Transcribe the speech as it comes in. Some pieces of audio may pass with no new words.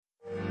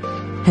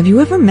Have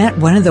you ever met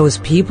one of those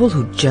people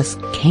who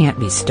just can't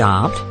be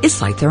stopped?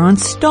 It's like they're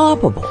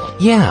unstoppable.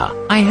 Yeah,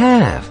 I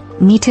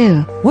have. Me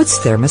too.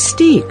 What's their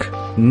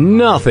mystique?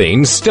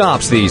 Nothing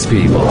stops these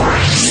people.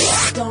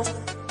 Don't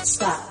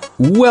stop.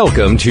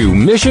 Welcome to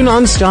Mission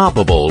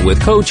Unstoppable with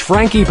Coach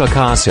Frankie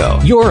Picasso.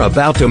 You're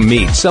about to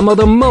meet some of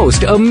the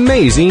most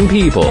amazing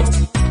people.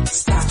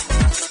 Stop.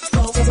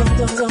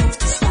 Don't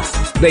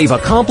stop. They've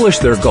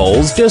accomplished their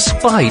goals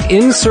despite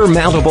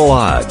insurmountable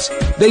odds.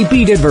 They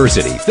beat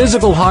adversity,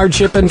 physical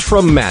hardship, and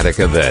traumatic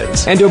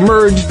events, and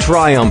emerged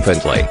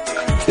triumphantly.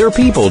 They're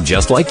people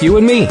just like you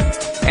and me,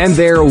 and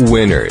they're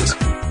winners.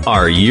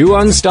 Are you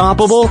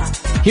unstoppable?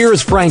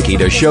 Here's Frankie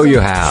to show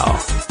you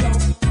how.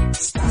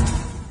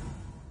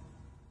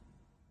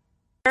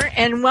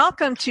 And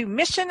welcome to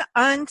Mission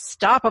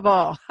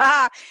Unstoppable.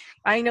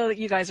 I know that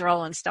you guys are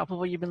all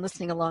unstoppable. You've been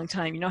listening a long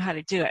time. You know how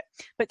to do it.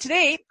 But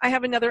today, I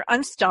have another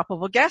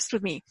unstoppable guest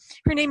with me.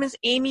 Her name is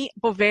Amy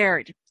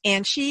Bovaird,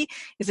 and she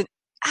is an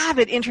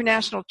avid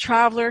international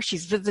traveler.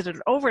 She's visited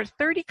over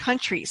 30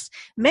 countries,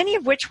 many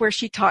of which where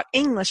she taught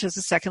English as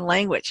a second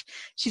language.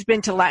 She's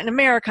been to Latin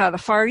America, the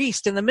Far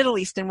East, and the Middle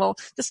East, and we'll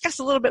discuss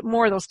a little bit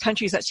more of those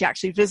countries that she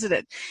actually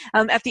visited.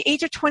 At the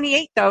age of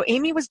 28, though,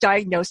 Amy was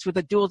diagnosed with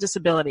a dual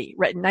disability,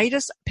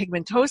 retinitis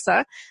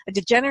pigmentosa, a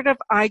degenerative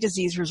eye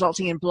disease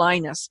resulting in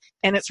blindness,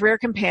 and its rare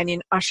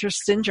companion, Usher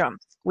syndrome,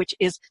 which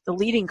is the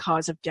leading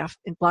cause of deaf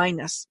and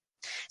blindness.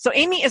 So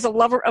Amy is a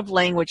lover of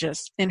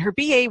languages, and her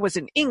BA was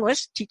in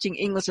English, teaching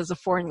English as a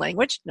foreign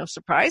language, no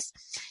surprise.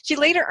 She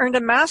later earned a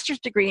master's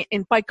degree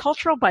in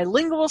bicultural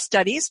bilingual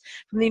studies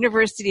from the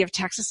University of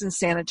Texas in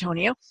San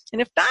Antonio,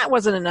 and if that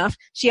wasn't enough,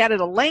 she added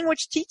a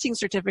language teaching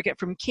certificate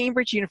from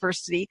Cambridge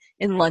University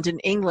in London,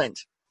 England.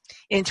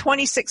 In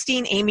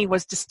 2016, Amy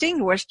was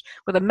distinguished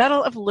with a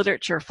Medal of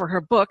Literature for her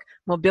book,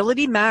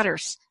 Mobility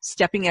Matters,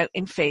 Stepping Out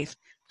in Faith,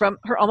 from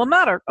her alma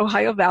mater,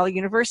 Ohio Valley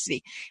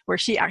University, where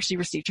she actually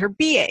received her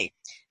BA.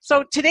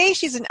 So today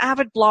she's an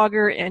avid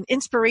blogger and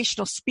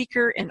inspirational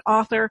speaker and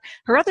author.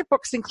 Her other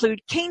books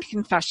include Cane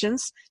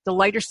Confessions, The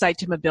Lighter Side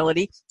to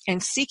Mobility,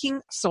 and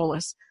Seeking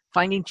Solace,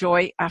 Finding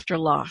Joy After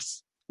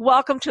Loss.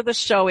 Welcome to the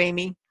show,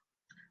 Amy.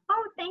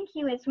 Oh, thank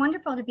you. It's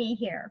wonderful to be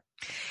here.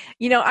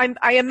 You know,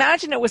 I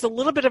imagine it was a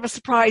little bit of a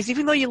surprise.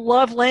 Even though you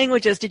love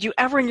languages, did you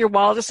ever in your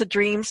wildest of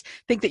dreams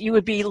think that you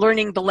would be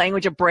learning the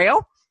language of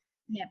Braille?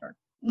 Never.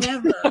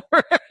 Never.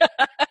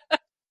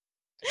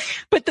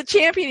 But the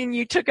champion in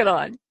you took it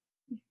on.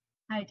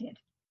 I did.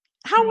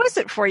 How was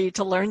it for you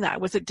to learn that?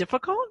 Was it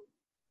difficult?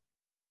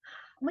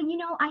 Well,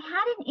 I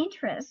had an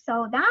interest,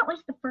 so that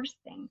was the first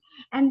thing.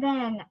 And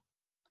then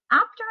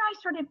after I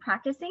started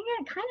practicing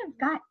it, I kind of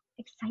got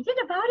excited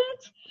about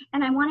it.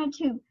 And I wanted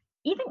to,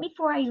 even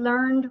before I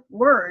learned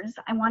words,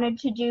 I wanted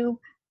to do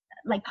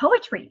like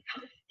poetry.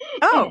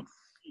 Oh,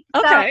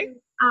 okay.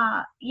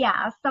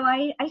 So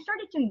I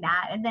started doing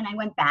that, and then I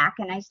went back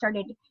and I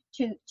started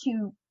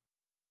to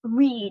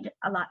read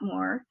a lot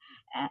more,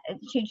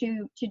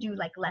 to do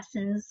like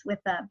lessons with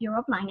the Bureau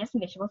of Blindness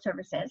and Visual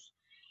Services,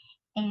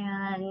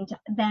 and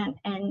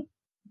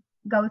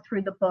go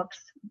through the books,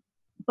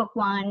 book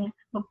 1,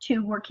 book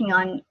 2, working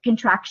on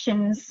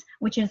contractions,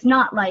 which is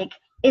not like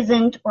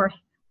isn't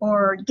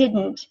or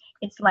didn't.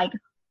 It's like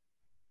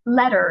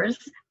letters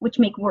which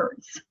make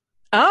words.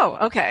 Oh,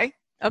 okay.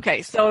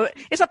 Okay, so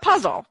it's a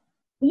puzzle.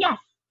 Yes,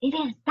 it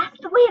is. That's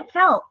the way it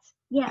felt.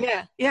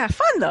 Yeah. Yeah.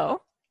 Fun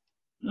though.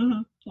 Mm-hmm.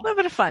 A Yeah. little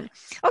bit of fun.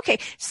 Okay,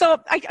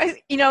 so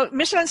I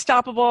Mission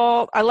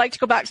Unstoppable. I like to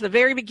go back to the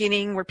very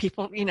beginning where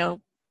people,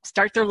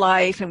 start their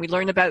life and we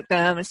learn about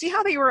them and see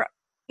how they were,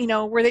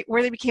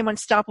 where they became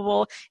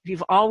unstoppable. If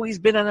you've always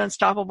been an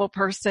unstoppable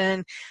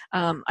person,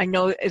 I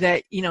know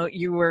that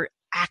you were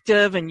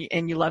active and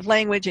you love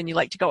language and you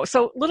like to go.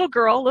 So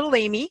little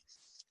Amy,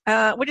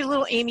 what did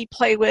little Amy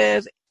play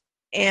with?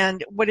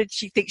 And what did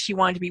she think she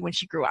wanted to be when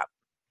she grew up?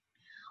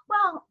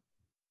 Well,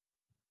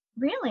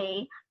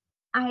 really,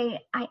 I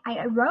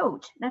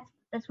wrote.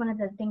 That's one of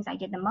the things I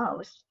did the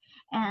most.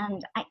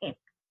 And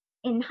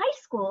in high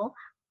school,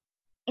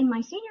 in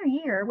my senior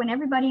year, when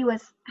everybody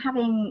was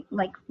having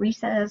like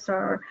recess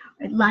or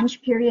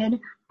lunch period,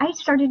 I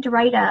started to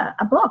write a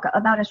book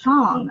about a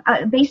song,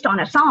 based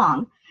on a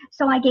song.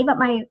 So I gave up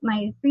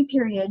my free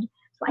period.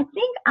 So I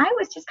think I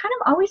was just kind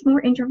of always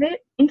more introverted,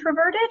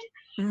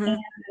 mm-hmm.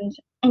 and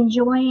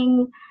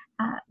enjoying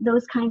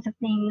those kinds of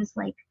things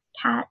like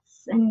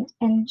cats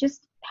and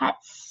just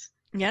pets.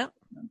 Yeah.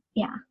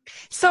 Yeah.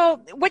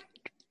 So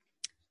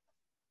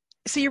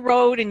you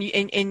wrote and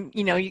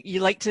you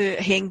like to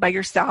hang by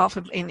yourself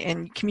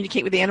and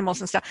communicate with the animals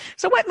and stuff.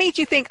 So what made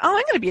you think, I'm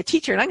going to be a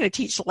teacher and I'm going to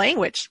teach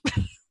language?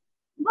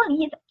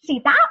 Well,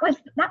 see, that was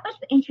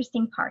the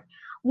interesting part.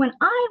 When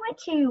I went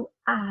to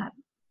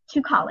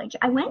college,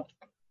 I went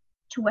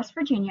to West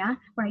Virginia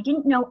where I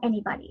didn't know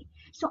anybody.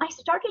 So I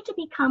started to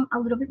become a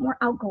little bit more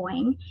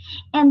outgoing.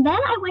 And then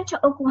I went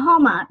to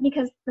Oklahoma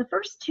because the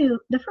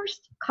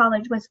first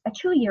college was a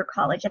 2-year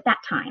college at that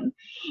time.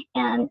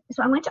 And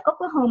so I went to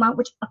Oklahoma,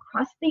 which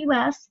across the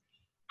US,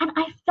 and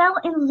I fell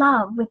in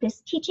love with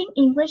this teaching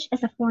English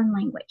as a foreign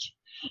language.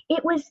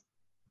 It was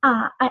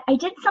I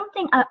did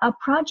something, a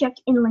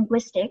project in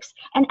linguistics,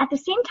 and at the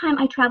same time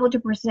I traveled to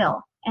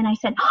Brazil, and I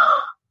said,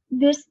 oh,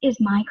 this is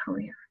my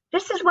career.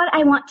 This is what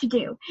I want to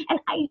do.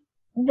 And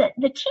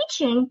the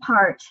teaching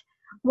part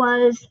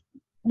was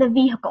the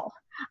vehicle,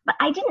 but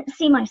I didn't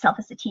see myself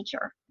as a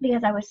teacher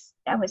because I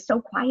was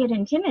so quiet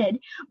and timid.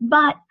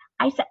 But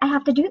I said, I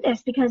have to do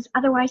this because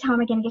otherwise, how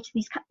am I going to get to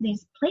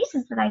these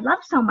places that I love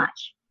so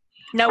much?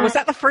 Now, was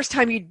that the first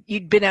time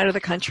you'd been out of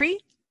the country?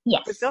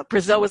 Yes.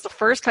 Brazil was the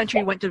first country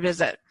you went to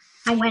visit.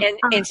 I went.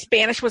 And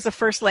Spanish was the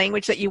first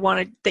language that you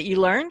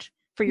learned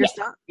for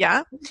yourself?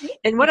 Yes. Yeah? Mm-hmm.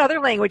 And what other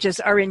languages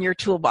are in your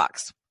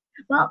toolbox?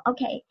 Well,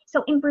 okay.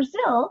 So in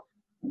Brazil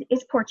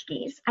is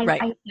Portuguese. I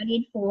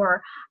studied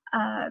for,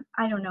 3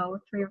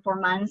 or 4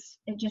 months,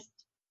 just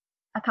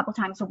a couple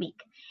times a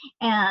week.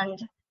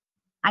 And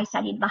I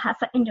studied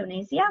Bahasa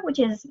Indonesia, which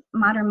is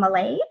modern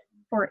Malay,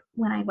 for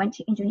when I went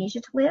to Indonesia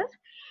to live.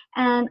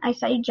 And I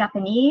studied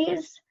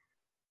Japanese,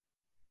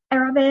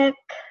 Arabic,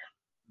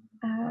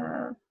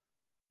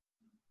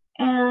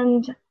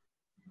 and,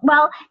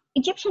 well,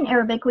 Egyptian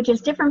Arabic, which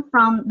is different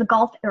from the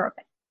Gulf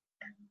Arabic.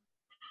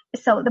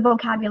 So the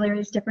vocabulary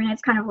is different.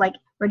 It's kind of like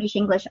British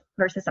English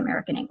versus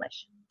American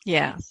English.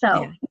 Yeah.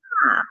 So,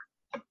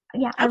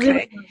 yeah.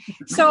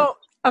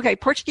 Okay.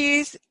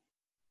 Portuguese,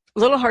 a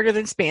little harder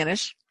than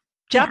Spanish.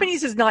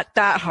 Japanese is not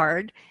that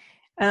hard.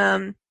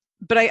 But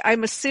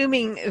I'm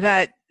assuming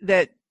that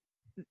the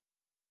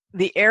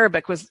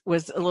Arabic was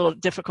a little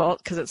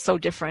difficult because it's so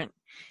different.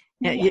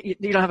 Yeah.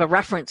 You don't have a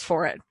reference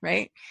for it,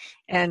 right?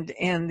 And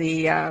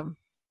the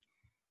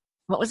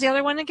what was the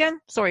other one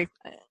again? Sorry.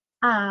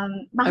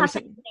 Bahasa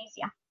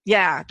Indonesia.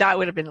 Yeah, that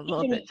would have been a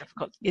little bit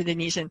difficult.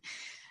 Indonesian.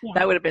 Yeah.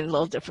 That would have been a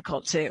little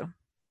difficult too.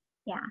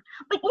 Yeah.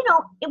 But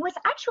it was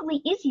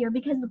actually easier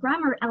because the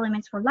grammar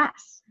elements were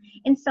less.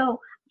 And so,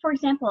 for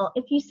example,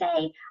 if you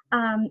say,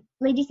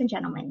 ladies and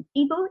gentlemen,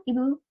 ibu,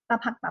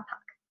 bapak,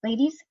 bapak,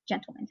 ladies,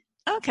 gentlemen.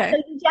 Okay. So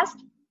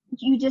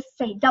you just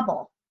say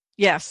double.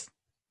 Yes.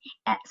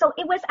 So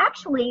it was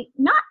actually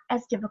not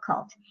as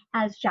difficult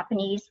as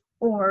Japanese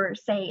or,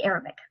 say,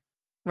 Arabic.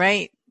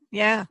 Right.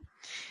 Yeah.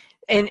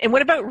 And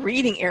what about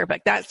reading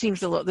Arabic? That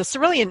seems the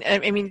Cyrillian,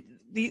 I mean,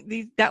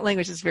 that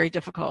language is very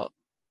difficult.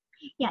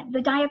 Yeah, the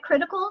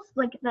diacriticals,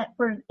 like that,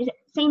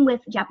 same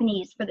with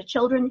Japanese, for the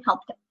children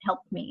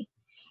helped me.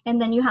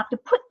 And then you have to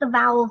put the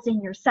vowels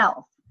in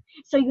yourself.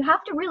 So you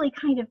have to really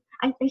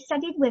I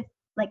studied with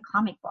like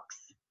comic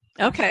books.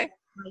 Okay.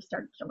 I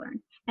started to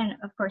learn. And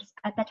of course,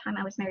 at that time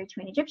I was married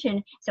to an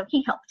Egyptian, so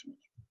he helped me.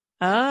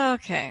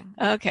 Okay.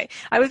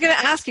 I was going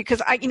to ask you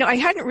because I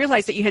hadn't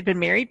realized that you had been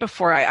married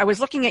before. I was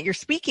looking at your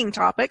speaking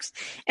topics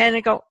and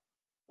I go,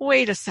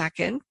 wait a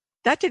second,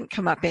 that didn't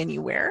come up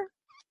anywhere.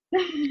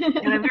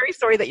 And I'm very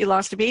sorry that you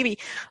lost a baby.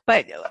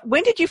 But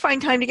when did you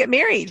find time to get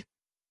married?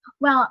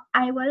 Well,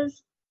 that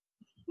was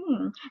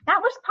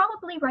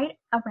probably right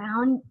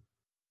around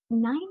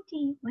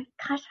 90. My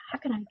gosh, how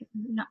can I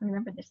not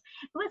remember this?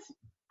 It was,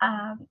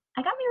 I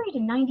got married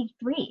in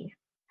 93.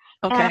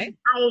 Okay. And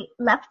I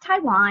left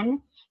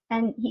Taiwan,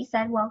 and he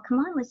said, well, come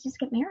on, let's just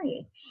get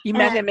married. You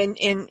met him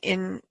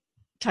in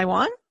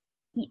Taiwan?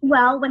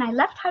 Well, when I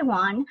left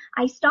Taiwan,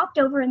 I stopped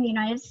over in the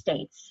United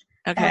States.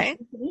 Okay.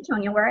 In San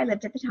Antonio, where I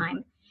lived at the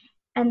time.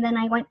 And then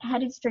I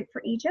headed straight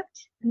for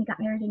Egypt, and we got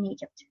married in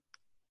Egypt.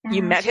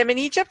 You met him in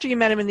Egypt, or you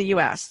met him in the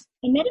U.S.?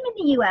 I met him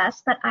in the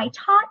U.S., but I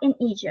taught in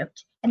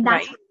Egypt, and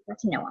that's how I got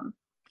to know him.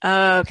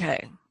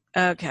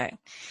 Okay.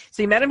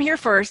 So you met him here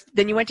first,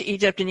 then you went to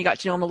Egypt, and you got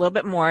to know him a little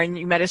bit more, and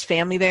you met his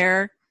family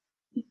there,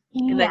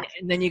 and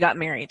then you got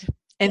married.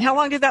 And how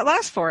long did that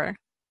last for?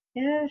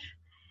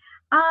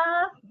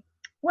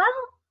 Well,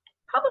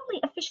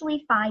 probably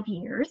officially 5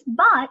 years,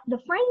 but the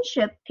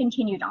friendship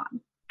continued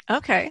on.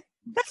 Okay.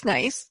 That's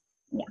nice.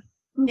 Yeah.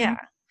 Mm-hmm. Yeah.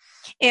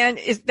 And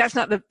that's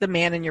not the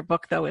man in your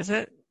book, though, is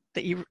it?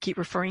 That you keep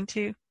referring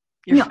to?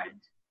 Your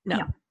friend? No.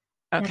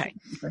 Okay.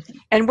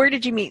 And where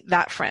did you meet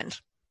that friend?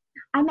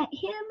 I met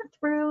him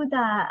through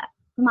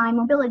my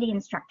mobility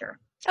instructor.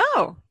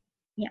 Oh.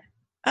 Yeah.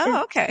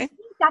 Oh, okay. I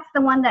think that's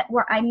the one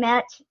where I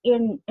met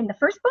in the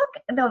first book,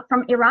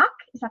 from Iraq.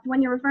 Is that the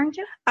one you're referring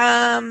to?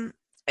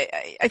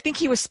 I think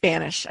he was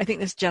Spanish. I think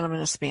this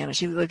gentleman is Spanish.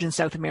 He lived in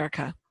South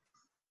America.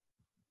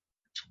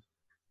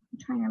 I'm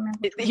trying to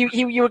remember.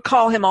 You would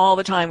call him all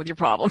the time with your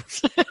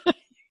problems.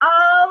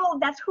 Oh,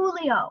 that's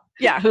Julio.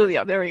 Yeah,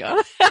 Julio. There we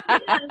go.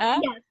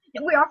 Yes,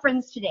 we are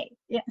friends today.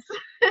 Yes.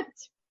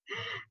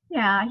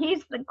 Yeah,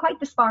 he's quite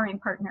the sparring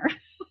partner.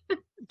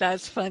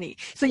 That's funny.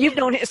 So you've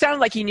known him. It sounded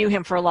like you knew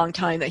him for a long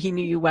time, that he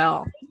knew you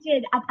well. I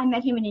did. I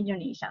met him in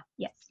Indonesia.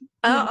 Yes.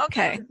 Oh,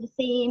 okay. The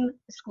same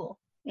school.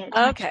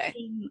 Okay.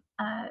 Same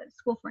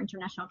school for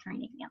international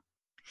training. Yeah.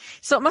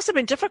 So it must have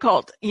been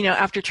difficult,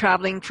 after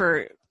traveling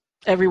for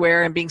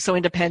everywhere and being so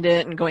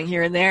independent and going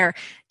here and there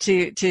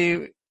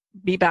to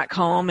be back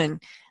home. And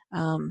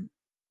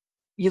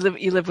you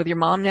live with your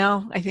mom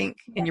now, I think,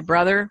 and your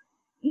brother.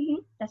 Mm-hmm.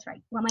 That's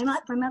right. Well,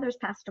 my mother's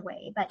passed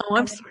away, but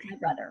I'm sorry. My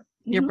brother.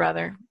 Mm-hmm. Your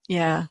brother,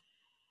 yeah.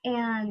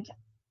 And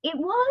it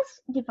was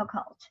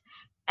difficult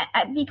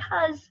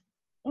because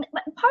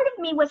part of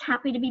me was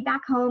happy to be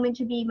back home and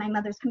to be my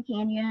mother's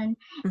companion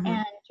and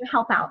to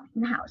help out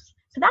in the house.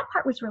 So that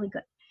part was really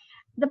good.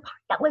 The part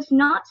that was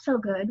not so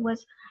good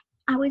was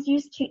I was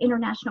used to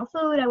international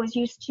food. I was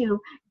used to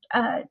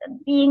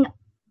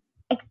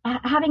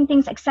having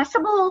things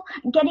accessible,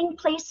 getting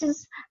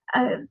places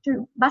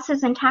through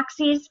buses and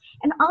taxis,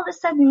 and all of a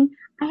sudden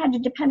I had to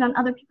depend on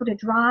other people to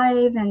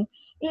drive, and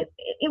it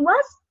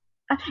was,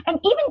 and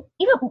even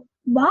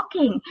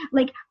walking.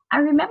 Like I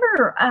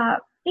remember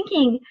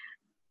thinking,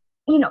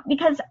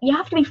 because you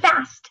have to be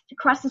fast to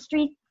cross the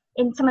street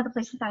in some of the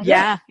places I lived.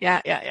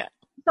 Yeah.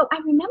 So I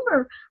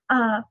remember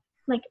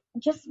like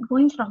just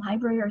going to the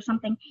library or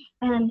something,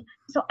 and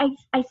so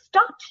I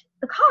stopped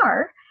the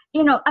car.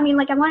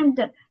 Like I wanted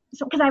to.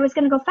 So, because I was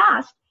going to go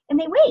fast, and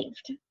they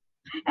waved,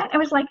 and I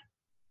was like,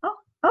 oh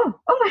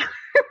my!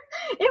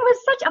 It was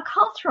such a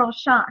cultural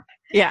shock.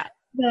 Yeah.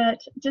 That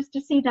just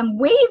to see them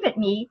wave at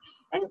me,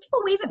 and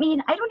people wave at me,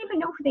 and I don't even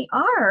know who they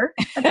are.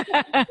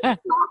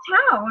 Small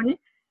town.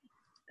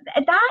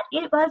 That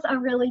it was a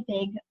really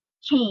big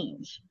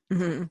change.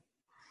 Mm-hmm.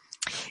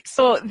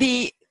 So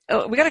we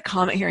got a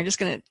comment here. I'm just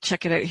going to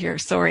check it out here.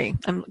 Sorry,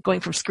 I'm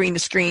going from screen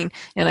to screen,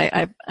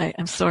 and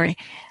I'm sorry.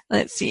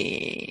 Let's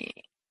see.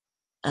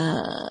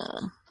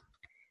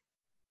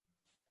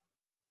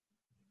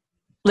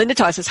 Linda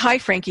Todd says, hi,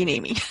 Frankie and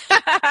Amy.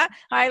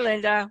 Hi,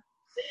 Linda.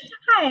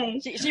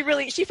 Hi.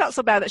 She felt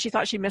so bad that she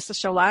thought she missed the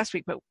show last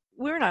week, but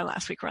we were not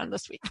last week, we're on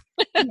this week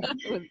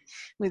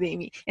with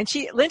Amy. And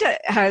Linda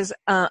has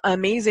an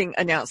amazing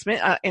announcement.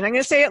 And I'm going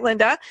to say it,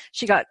 Linda.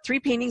 She got 3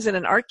 paintings in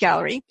an art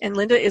gallery, and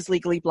Linda is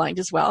legally blind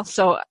as well.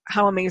 So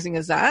how amazing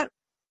is that?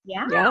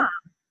 Yeah.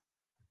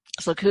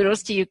 So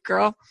kudos to you,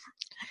 girl.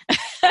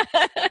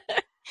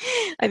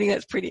 I think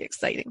that's pretty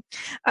exciting.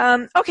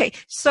 Okay,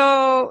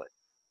 so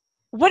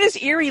what is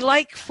Erie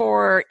like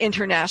for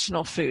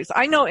international foods?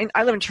 I know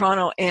I live in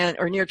Toronto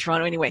or near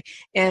Toronto anyway,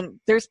 and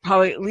there's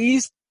probably at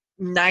least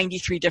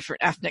 93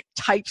 different ethnic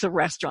types of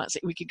restaurants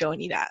that we could go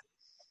and eat at.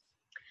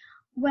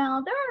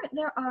 Well,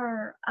 there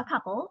are a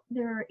couple.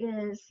 There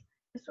is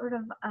sort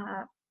of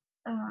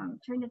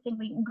trying to think,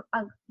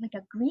 like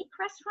a Greek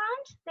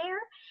restaurant there,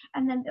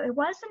 and then there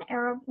was an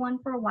Arab one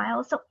for a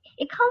while. So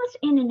it comes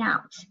in and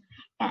out,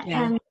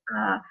 and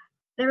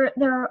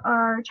there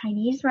are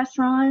Chinese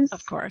restaurants.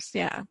 Of course,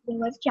 yeah. There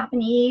was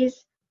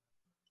Japanese.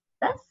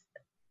 That's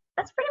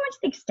pretty much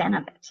the extent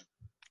of it.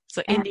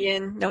 So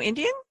Indian? No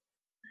Indian?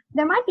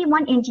 There might be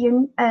one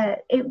Indian.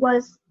 There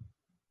was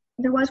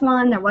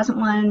one. There wasn't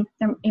one.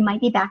 It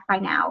might be back by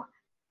now,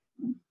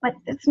 but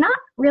it's not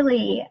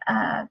really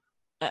a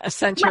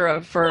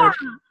center for. Yeah,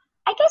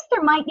 I guess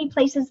there might be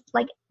places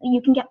like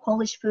you can get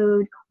Polish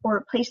food,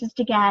 or places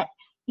to get,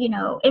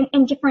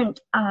 in different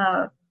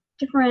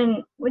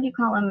what do you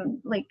call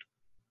them, like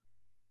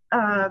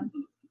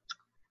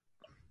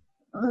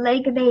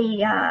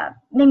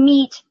they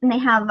meet and they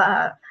have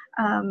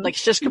like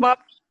shish kebab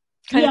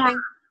kind of thing.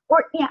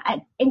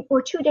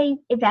 Or 2-day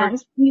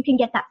events, you can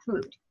get that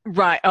food.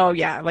 Right. Oh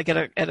yeah, like at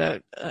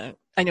a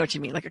I know what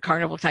you mean, like a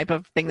carnival type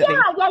of thing that they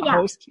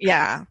host.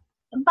 Yeah.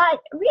 But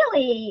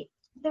really,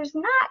 there's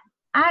not,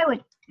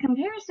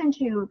 comparison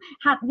to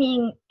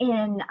being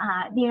in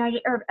the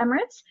United Arab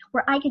Emirates,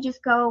 where I could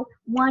just go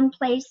one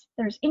place,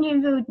 there's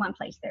Indian food, one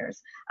place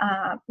there's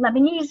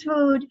Lebanese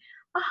food.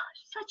 Oh,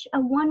 such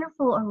a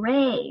wonderful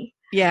array.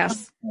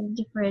 Yes. Of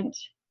different.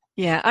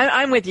 Yeah,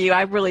 I'm with you.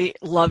 I really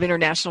love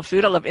international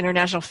food. I love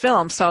international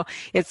film. So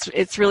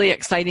it's really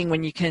exciting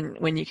when you can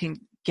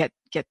get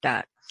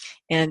that,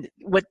 and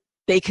what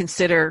they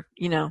consider,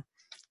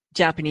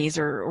 Japanese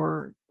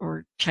or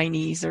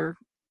Chinese, or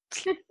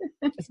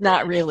it's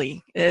not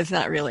really.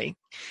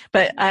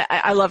 But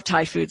I love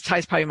Thai food. Thai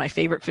is probably my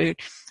favorite food.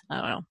 I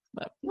don't know,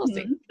 but we'll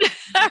see.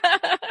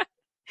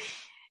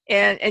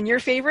 And your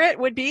favorite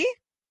would be?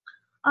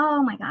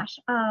 Oh my gosh.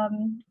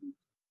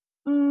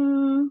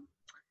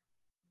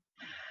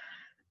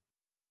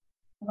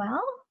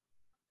 Well,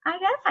 I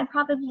guess I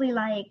probably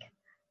like.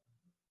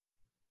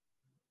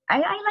 I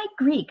like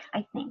Greek,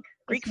 I think.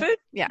 Greek food?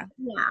 Yeah.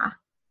 Yeah.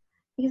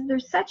 Because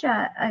there's such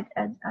a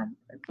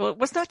well,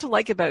 what's not to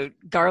like about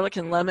garlic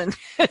and lemon?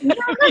 Yeah,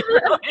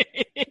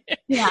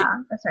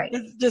 that's right.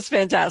 It's just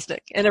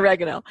fantastic. And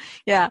oregano.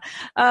 Yeah.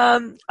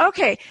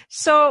 Okay.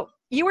 So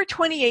you were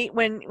 28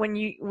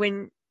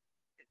 when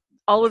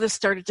all of this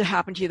started to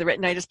happen to you, the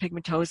retinitis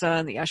pigmentosa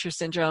and the Usher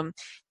syndrome.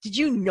 Did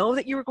you know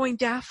that you were going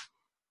deaf?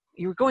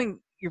 Your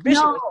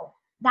vision? No,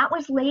 that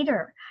was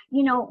later.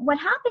 What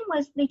happened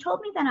was they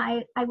told me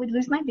that I would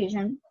lose my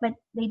vision, but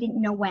they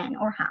didn't know when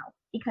or how,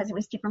 because it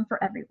was different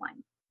for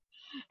everyone.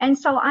 And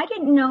so I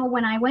didn't know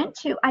when I went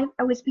to,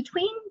 I was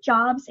between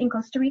jobs in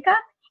Costa Rica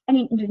and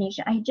in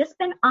Indonesia. I had just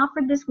been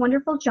offered this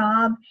wonderful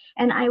job,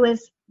 and I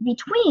was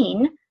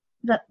between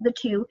the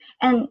two,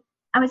 and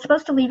I was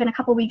supposed to leave in a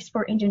couple weeks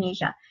for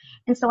Indonesia.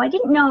 And so I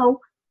didn't know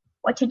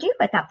what to do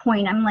at that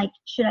point. I'm like,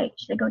 should I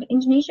go to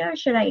Indonesia, or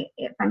should I,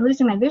 if I'm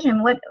losing my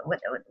vision, what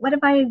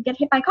if I get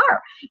hit by a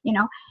car?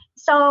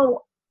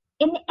 So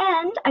in the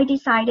end, I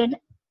decided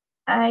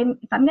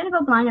if I'm going to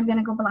go blind, I'm going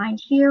to go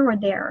blind here or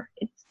there.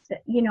 It's,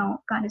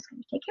 God is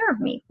going to take care of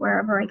me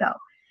wherever I go.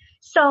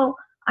 So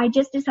I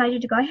just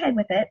decided to go ahead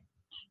with it.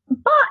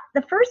 But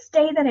the first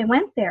day that I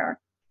went there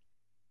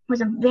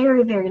was a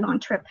very, very long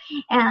trip.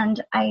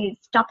 And I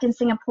stopped in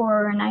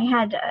Singapore, and I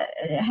had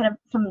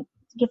to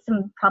get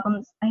some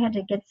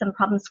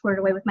problems squared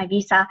away with my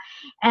visa.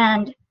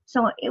 And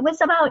so it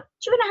was about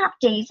 2.5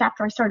 days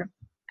after I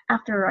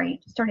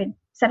started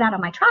set out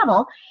on my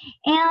travel.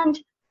 And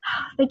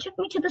they took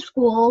me to the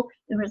school.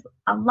 It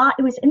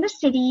was in the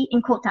city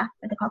in Kota,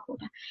 what they call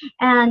Kota.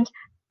 And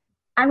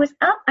I was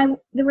up,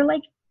 there were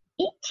like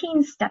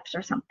 18 steps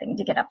or something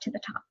to get up to the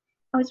top.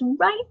 I was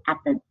right at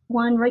the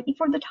one right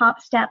before the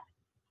top step,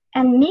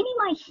 and maybe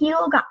my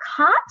heel got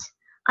caught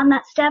on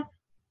that step,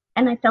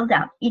 and I fell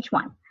down each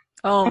one.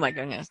 Oh my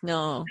goodness,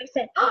 no. I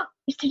said,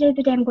 is today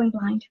the day I'm going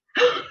blind?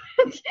 So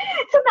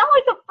that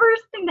was the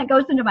first thing that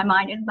goes into my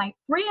mind, is my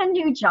brand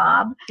new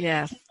job.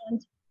 Yes.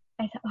 And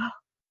I thought,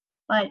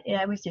 but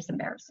I was just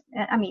embarrassed.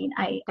 I mean,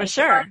 I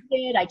sure.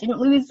 I didn't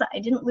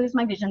lose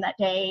my vision that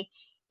day.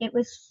 It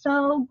was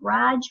so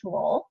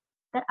gradual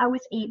that I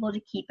was able to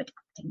keep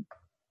adapting.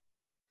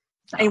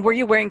 So, and were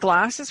you wearing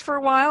glasses for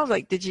a while?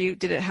 Like, did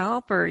it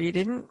help, or you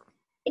didn't?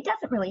 It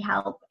doesn't really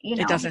help.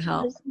 It doesn't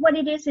help. What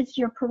it is, it's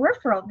your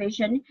peripheral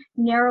vision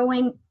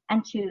narrowing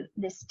into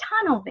this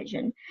tunnel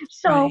vision.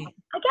 So right.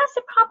 I guess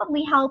it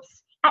probably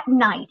helps at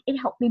night. It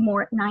helped me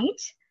more at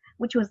night,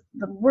 which was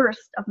the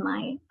worst of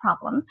my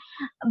problem.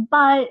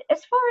 But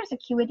as far as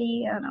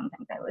acuity, I don't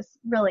think there was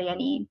really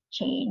any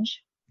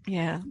change.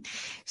 Yeah.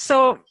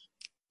 So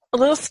a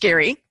little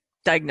scary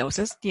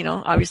diagnosis,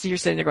 obviously you're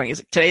sitting there going, is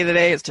it today the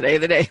day? Is today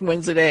the day?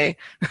 When's the day?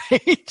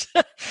 Right.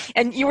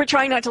 And you were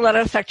trying not to let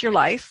it affect your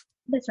life.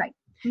 That's right.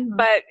 Mm-hmm.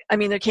 But I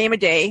mean, there came a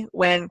day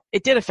when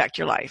it did affect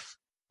your life.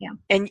 Yeah.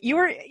 And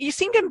you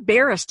seemed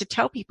embarrassed to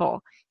tell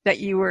people that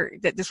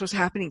this was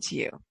happening to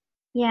you.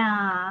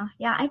 Yeah.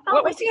 I felt.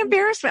 What was the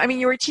embarrassment? I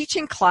mean, you were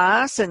teaching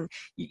class, and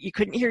you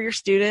couldn't hear your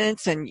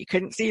students, and you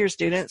couldn't see your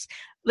students.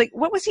 Like,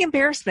 what was the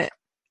embarrassment?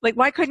 Like,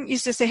 why couldn't you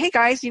just say, hey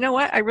guys, you know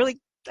what? I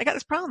got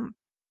this problem.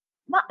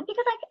 Well,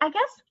 because I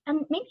guess,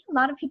 and maybe a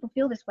lot of people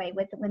feel this way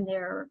when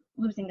they're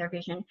losing their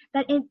vision,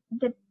 that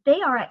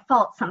they are at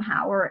fault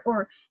somehow,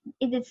 or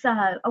it's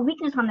a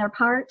weakness on their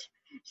part.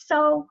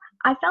 So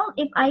I felt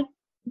if I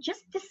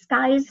just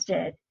disguised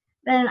it,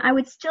 then I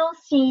would still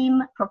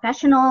seem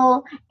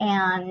professional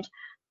and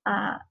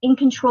in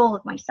control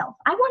of myself.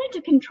 I wanted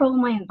to control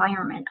my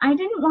environment. I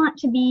didn't want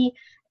to be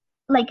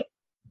like.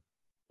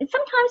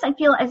 Sometimes I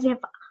feel as if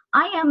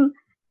I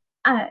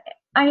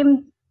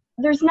am.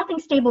 There's nothing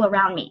stable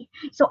around me.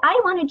 So I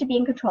wanted to be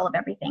in control of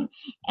everything.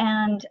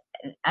 And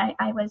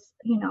I was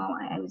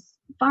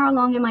far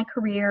along in my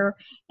career,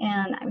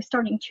 and I was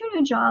starting 2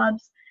 new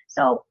jobs.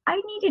 So I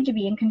needed to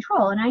be in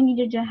control, and I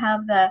needed to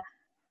have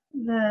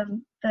the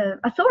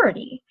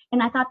authority.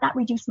 And I thought that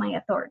reduced my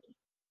authority.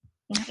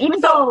 Even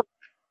though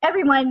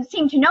everyone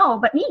seemed to know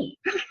but me.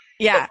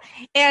 Yeah.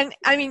 And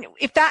I mean,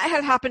 if that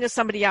had happened to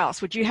somebody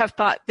else, would you have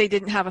thought they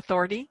didn't have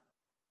authority?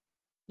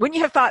 Wouldn't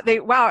you have thought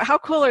wow, how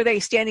cool are they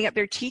standing up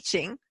there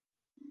teaching?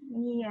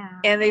 Yeah.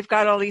 And they've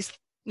got all these,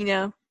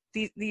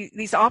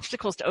 these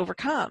obstacles to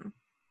overcome.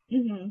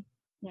 Mm-hmm.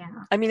 Yeah.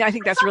 I mean, I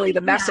think that's really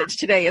the message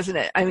today, isn't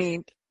it? I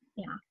mean,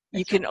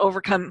 you can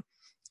overcome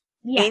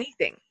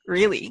anything,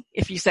 really,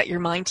 if you set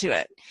your mind to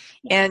it.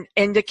 Yeah.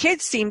 And the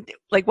kids seemed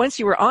like, once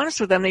you were honest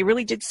with them, they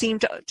really did seem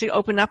to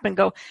open up and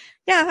go,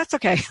 yeah, that's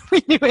okay.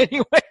 We knew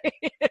anyway.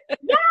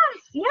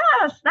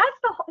 Yes.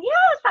 That's the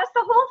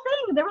whole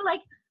thing. They were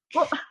like,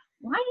 well,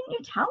 why didn't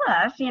you tell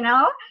us,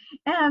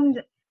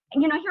 And,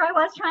 here I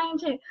was trying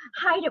to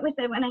hide it with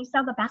it. When I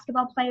saw the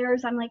basketball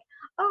players, I'm like,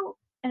 oh,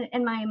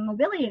 and my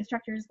mobility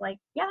instructor's like,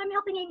 yeah, I'm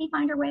helping Amy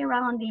find her way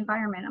around the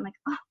environment. I'm like,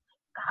 oh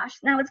gosh,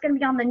 now it's going to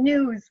be on the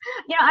news.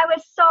 I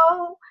was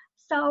so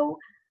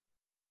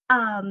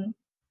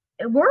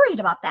worried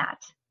about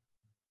that.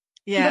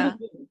 Yeah.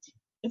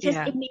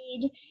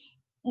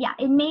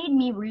 It made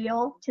me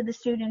real to the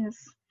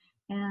students,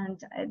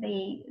 and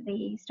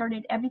they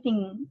started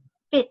everything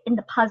fit in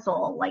the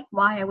puzzle, like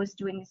why I was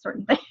doing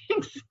certain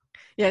things.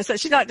 Yeah, so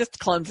she's not just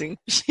clumsy.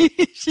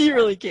 She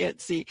really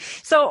can't see.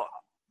 So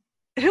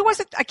who was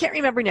it? I can't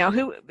remember now.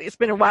 It's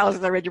been a while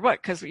since I read your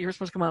book, because you were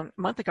supposed to come on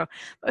a month ago.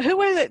 But who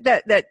was it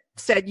that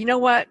said, you know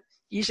what,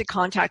 you should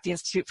contact the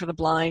Institute for the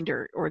Blind,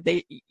 or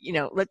they,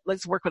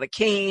 let's work with a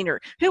cane, or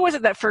who was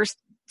it that first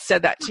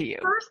said that to you?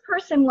 The first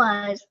person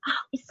was,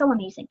 it's so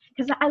amazing,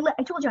 because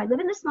I told you I live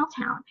in this small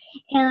town,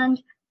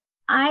 and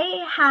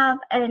I have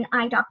an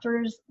eye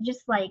doctor's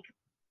just like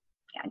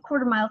a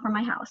quarter mile from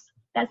my house.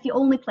 That's the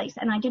only place.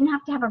 And I didn't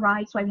have to have a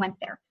ride, so I went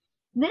there.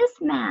 This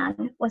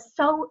man was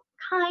so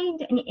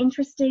kind and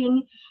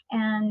interesting,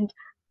 and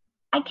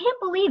I can't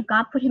believe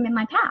God put him in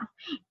my path.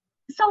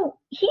 So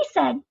he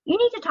said, you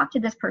need to talk to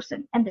this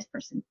person and this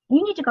person.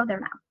 You need to go there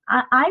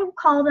now. I will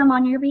call them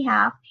on your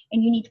behalf,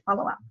 and you need to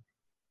follow up.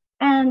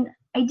 And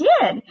I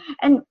did.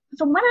 And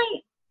so when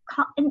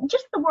and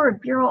just the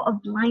word Bureau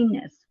of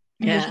Blindness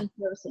and Vision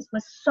Services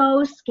was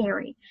so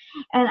scary.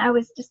 And I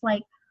was just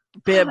like,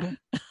 bib.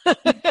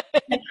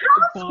 The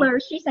counselor,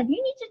 she said,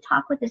 you need to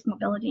talk with this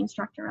mobility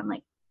instructor. I'm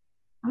like,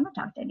 I'm not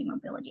talking to any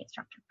mobility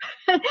instructor.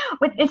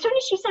 As soon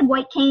as she said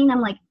white cane,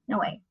 I'm like, no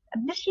way.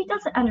 She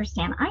doesn't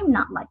understand. I'm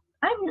not like,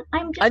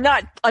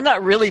 I'm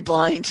not really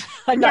blind.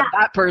 I'm not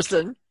that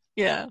person.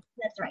 Yeah.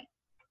 That's right.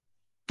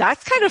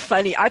 That's kind of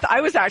funny.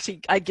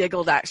 I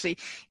giggled actually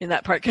in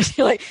that part because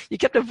you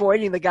kept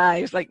avoiding the guy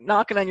who's like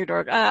knocking on your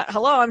door.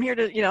 Hello, I'm here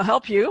to,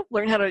 help you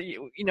learn how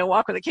to,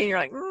 walk with a cane. You're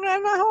like, I'm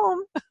not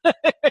home.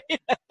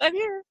 I'm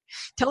here.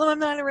 Tell him I'm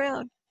not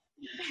around.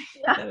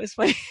 Yeah. That was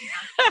funny.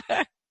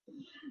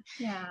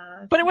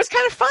 Yeah. But it was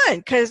kind of fun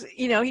because,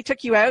 he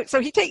took you out.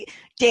 So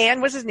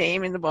Dan was his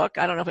name in the book.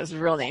 I don't know if it's his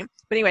real name,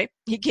 but anyway,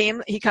 he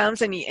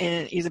comes and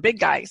he's a big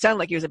guy. It sounded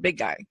like he was a big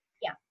guy.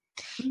 Yeah.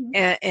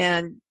 Mm-hmm.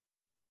 And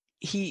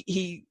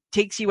he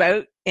takes you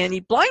out and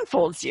he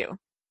blindfolds you.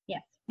 Yeah.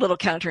 Little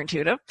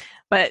counterintuitive.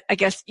 But I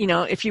guess,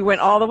 if you went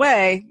all the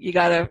way, you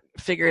got to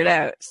figure it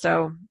out.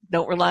 So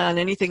don't rely on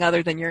anything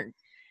other than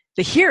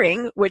the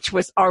hearing, which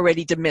was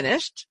already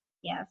diminished.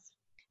 Yes.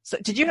 So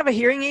did you have a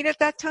hearing aid at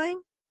that time?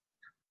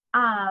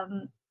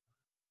 I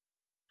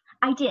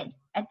did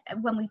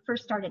when we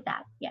first started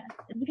that. Yeah.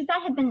 Because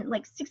that had been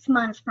like 6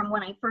 months from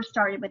when I first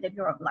started with the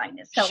Bureau of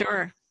Blindness. So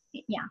sure.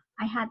 Yeah,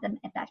 I had them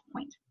at that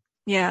point.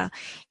 Yeah.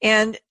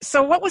 And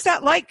so what was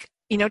that like?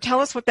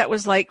 Tell us what that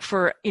was like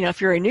for,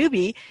 if you're a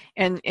newbie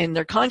and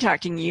they're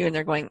contacting you and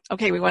they're going,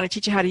 okay, we want to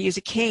teach you how to use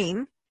a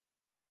cane.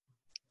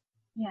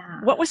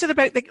 Yeah. What was it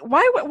about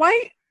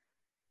why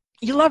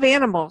you love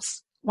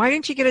animals? Why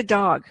didn't you get a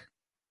dog?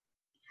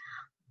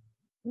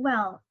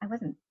 Well, I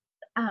wasn't,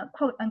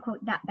 quote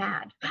unquote, that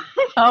bad.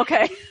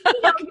 Okay.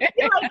 Okay.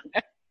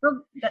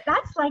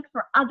 That's like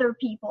for other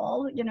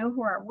people,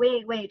 who are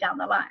way, way down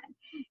the line.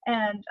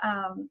 And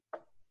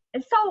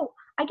so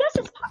I guess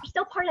it's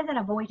still part of that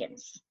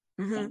avoidance.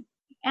 Mm-hmm.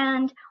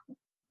 And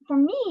for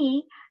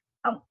me,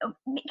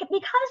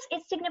 because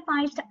it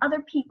signifies to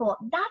other people,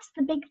 that's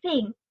the big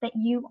thing, that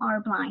you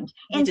are blind.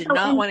 You did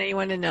not want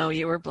anyone to know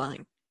you were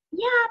blind.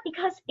 Yeah,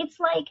 because it's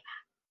like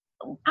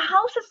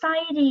how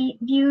society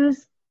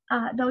views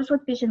those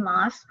with vision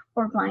loss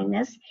or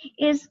blindness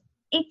is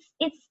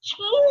it's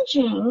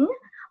changing,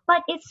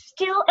 but it's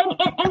still, and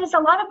it's a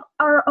lot of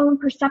our own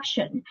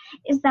perception,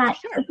 is that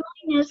sure. The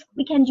blindness,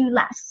 we can do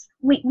less.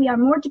 We are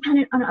more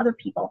dependent on other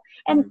people.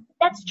 And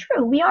that's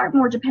true. We are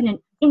more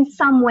dependent in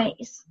some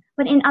ways,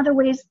 but in other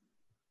ways,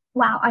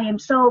 wow, I am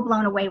so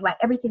blown away by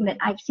everything that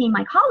I've seen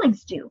my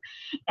colleagues do.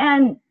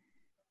 And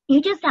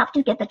you just have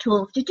to get the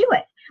tools to do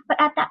it.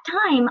 But at that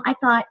time, I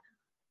thought,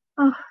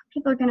 oh,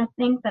 people are going to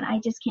think that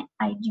I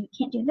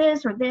can't do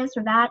this or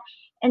that.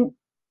 And,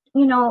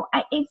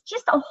 it's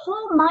just a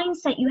whole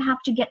mindset you have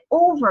to get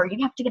over.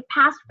 You have to get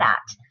past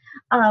that,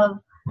 of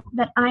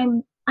that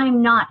I'm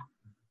not,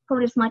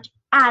 quote, as much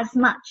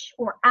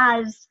or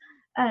as,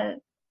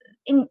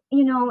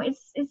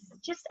 it's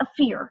just a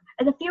fear,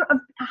 the fear of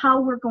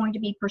how we're going to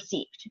be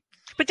perceived.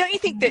 But don't you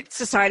think that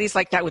society's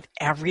like that with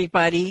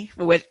everybody,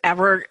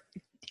 whatever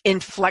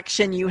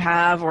inflection you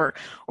have, or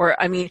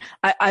I mean,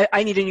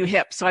 I need a new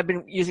hip, so I've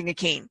been using a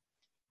cane.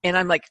 And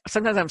I'm like,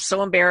 sometimes I'm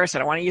so embarrassed. I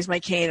don't want to use my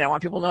cane. I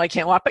want people to know I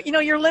can't walk. But,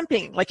 you're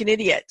limping like an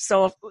idiot.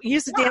 So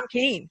use the damn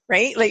cane,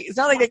 right? Like, it's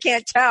not like they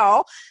can't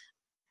tell,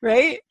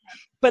 right?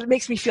 But it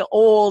makes me feel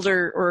old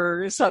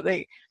or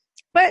something.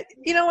 But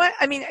you know what?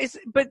 I mean,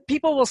 but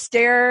people will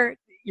stare.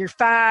 You're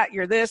fat.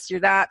 You're this. You're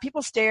that.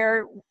 People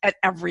stare at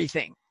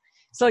everything.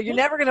 So you're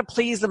never going to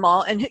please them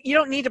all. And you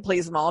don't need to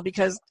please them all,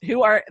 because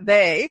who are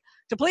they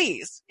to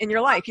please in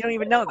your life? You don't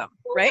even know them,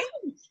 right?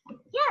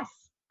 Yes.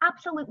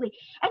 Absolutely.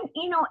 And,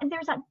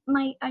 there's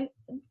I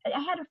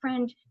had a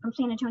friend from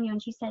San Antonio,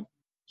 and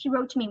she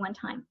wrote to me one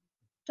time,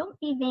 don't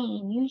be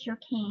vain, use your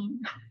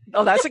cane.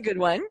 Oh, that's a good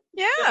one.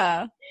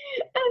 Yeah.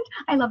 And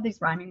I love these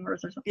rhyming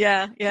words or something.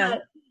 Yeah. Yeah.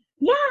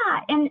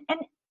 Yeah. And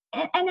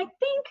I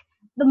think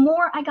the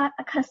more I got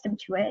accustomed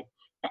to it,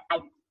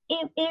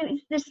 it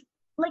was this,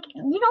 like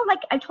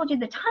I told you,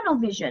 the tunnel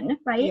vision,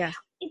 right? Yeah.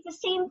 It's the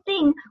same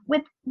thing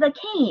with the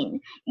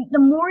cane. The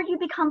more you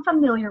become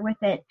familiar with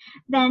it,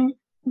 then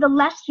the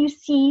less you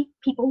see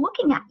people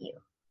looking at you,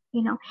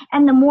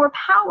 and the more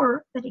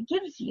power that it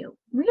gives you,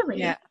 really.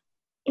 Yeah.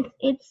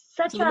 It's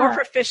such the more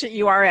proficient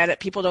you are at it,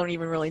 people don't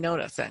even really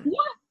notice it. Yeah,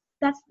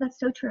 that's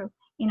so true,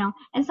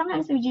 and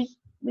sometimes we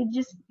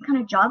just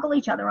kind of joggle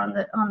each other on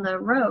the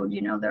road,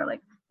 they're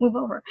like, move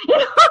over,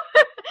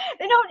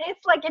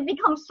 it's like it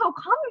becomes so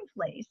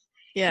commonplace.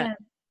 Yeah.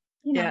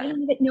 They don't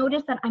even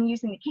notice that I'm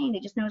using the cane. They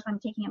just notice I'm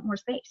taking up more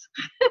space.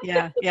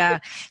 Yeah.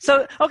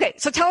 So, okay.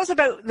 So tell us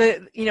about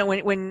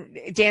when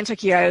Dan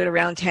took you out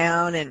around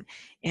town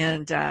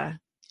and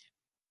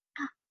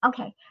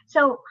Okay.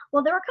 So,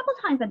 well, there were a couple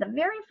times, but the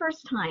very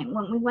first time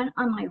when we went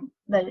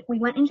we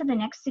went into the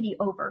next city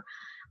over,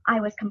 I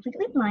was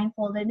completely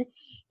blindfolded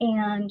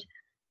and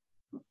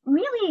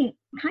really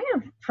kind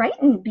of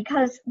frightened,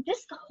 because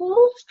this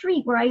whole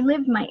street where I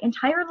lived my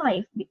entire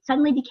life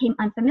suddenly became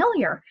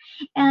unfamiliar.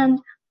 And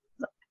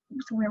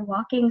so we're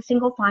walking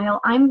single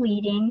file, I'm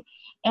leading,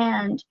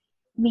 and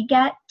we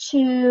get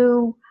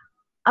to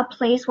a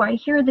place where I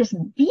hear this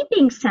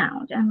beeping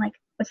sound. And I'm like,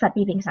 what's that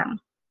beeping sound?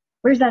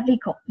 Where's that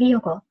vehicle?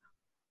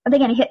 Are they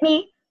going to hit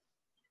me?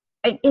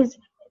 Am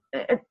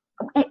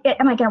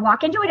I going to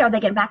walk into it? Are they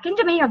going to back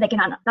into me? Are they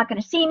not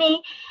going to see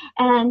me?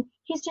 And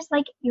he's just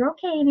like, you're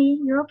okay, Amy.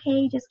 You're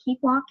okay. Just keep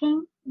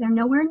walking. They're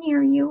nowhere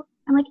near you.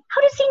 I'm like,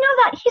 how does he know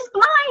that? He's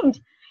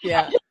blind.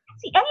 Yeah. He can't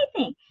see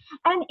anything.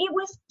 And it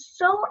was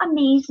so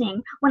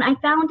amazing when I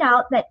found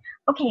out that,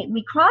 okay,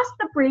 we crossed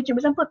the bridge. It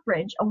was a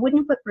footbridge, a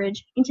wooden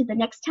footbridge into the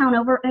next town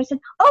over. And I said,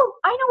 oh,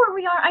 I know where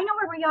we are. I know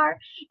where we are.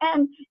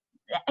 And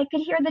I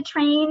could hear the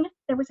train.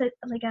 There was a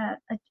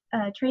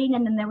train,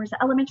 and then there was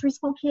the elementary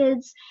school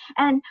kids.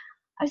 And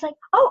I was like,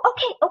 oh,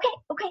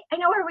 okay. I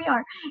know where we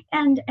are.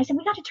 And I said,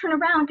 we got to turn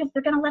around because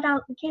they're going to let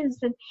out the kids.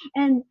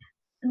 And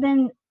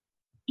then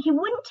he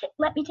wouldn't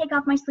let me take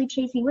off my sleep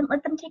shades. He wouldn't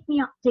let them take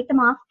them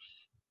off.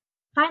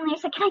 Finally, I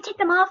said, can I take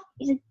them off?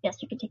 He said,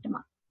 yes, you can take them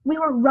off. We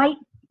were right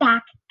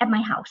back at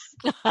my house.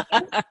 How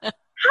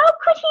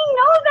could he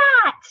know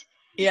that?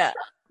 Yeah.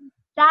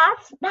 That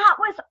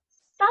was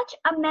such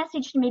a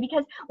message to me,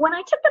 because when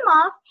I took them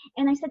off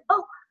and I said,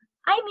 oh,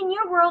 I'm in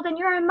your world and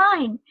you're in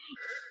mine.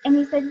 And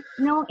he said,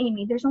 no,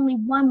 Amy, there's only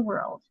one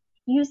world.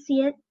 You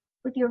see it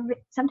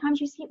sometimes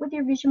you see it with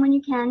your vision when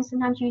you can,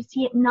 sometimes you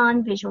see it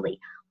non-visually.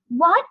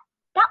 What?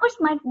 That was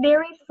my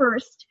very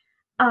first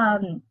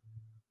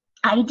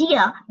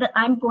idea that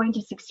I'm going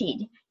to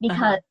succeed,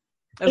 because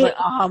it was an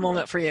aha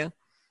moment for you.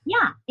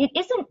 Yeah, it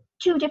isn't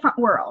two different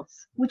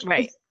worlds, which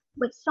is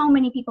what so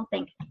many people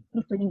think,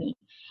 including me.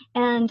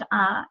 And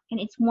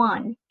it's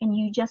one, and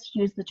you just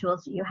use the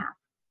tools that you have.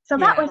 So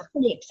that was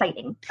pretty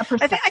exciting.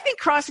 I think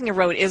crossing a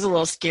road is a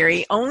little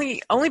scary,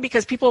 only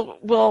because people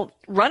will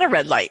run a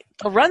red light.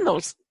 They'll run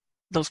those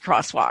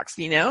crosswalks,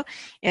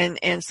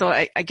 and so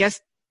I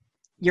guess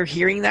you're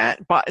hearing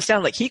that. But it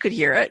sounded like he could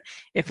hear it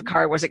if a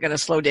car wasn't going to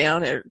slow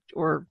down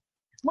or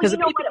because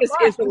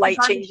is the light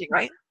changing,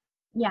 right?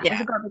 Yeah, it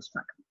was a garbage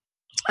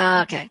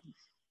truck. Okay.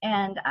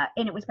 And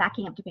it was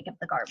backing up to pick up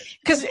the garbage.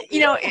 Because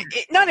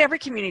not every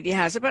community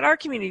has it, but our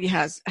community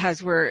has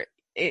where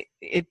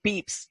it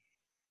beeps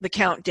the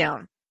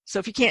countdown. So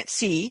if you can't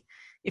see,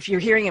 if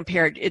you're hearing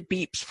impaired, it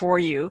beeps for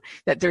you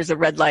that there's a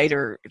red light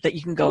or that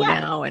you can go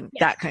now and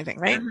that kind of thing,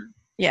 right?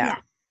 Yeah.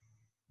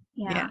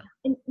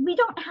 And we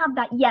don't have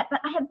that yet, but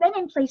I have been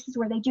in places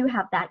where they do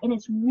have that, and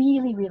it's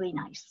really, really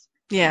nice.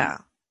 Yeah.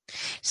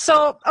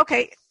 So,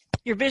 okay,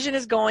 your vision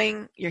is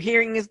going, your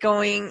hearing is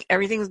going,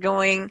 everything's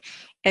going,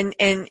 and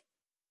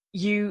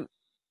you're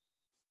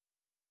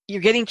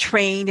getting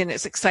trained, and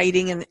it's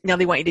exciting, and now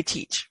they want you to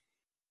teach.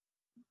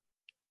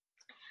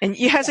 And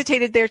you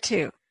hesitated there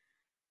too.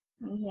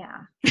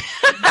 Yeah.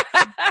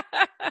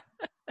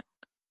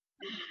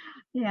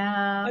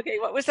 Yeah. Okay,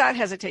 what was that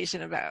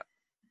hesitation about?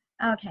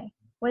 Okay.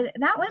 Well,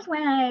 that was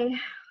when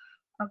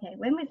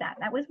when was that?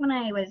 That was when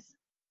I was,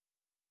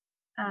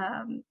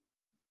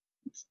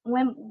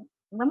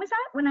 when was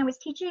that? When I was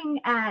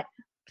teaching at.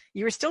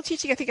 You were still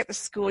teaching, I think, at the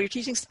school. You're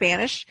teaching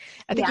Spanish.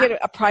 I think you had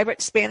a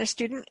private Spanish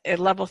student at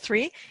level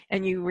 3,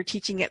 and you were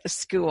teaching at the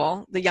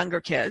school, the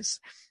younger kids.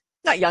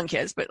 Not young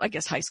kids, but I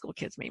guess high school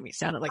kids maybe. It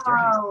sounded like they're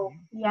high school.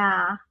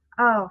 Yeah.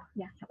 Oh,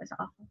 yeah, that was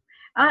awful.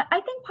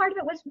 I think part of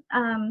it was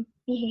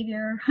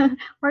behavior.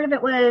 Part of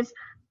it was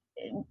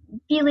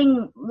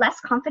feeling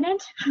less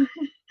confident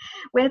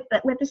with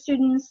the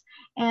students,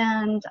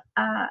 and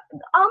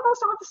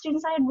almost all the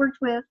students I had worked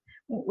with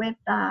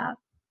I'm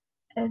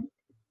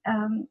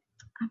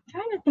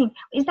trying to think.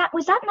 Was that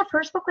in the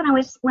first book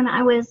when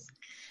I was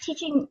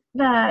teaching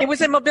the? It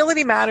was in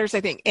Mobility Matters,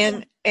 I think,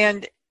 and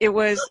it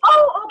was.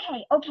 Oh,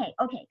 okay.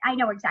 I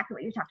know exactly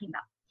what you're talking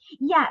about.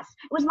 Yes,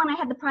 it was when I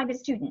had the private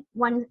student.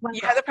 One.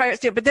 You had the private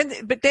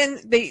student, but then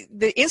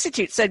the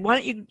institute said, "Why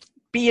don't you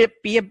be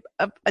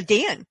a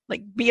Dan,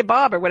 like be a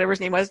Bob or whatever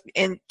his name was,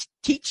 and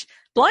teach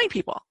blind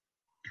people?"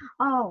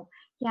 Oh,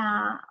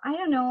 yeah. I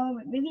don't know.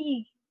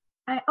 Maybe.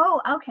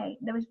 Okay.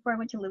 That was before I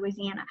went to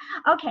Louisiana.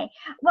 Okay.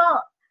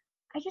 Well,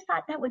 I just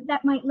thought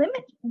that might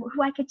limit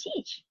who I could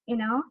teach,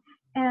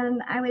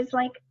 And I was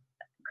like,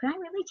 could I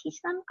really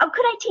teach them? Oh,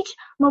 could I teach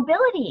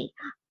mobility?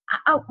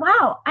 Oh,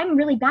 wow, I'm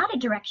really bad at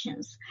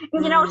directions.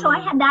 So I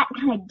had that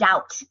kind of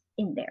doubt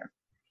in there.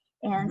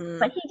 And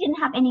but he didn't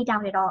have any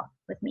doubt at all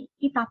with me.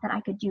 He thought that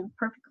I could do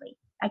perfectly.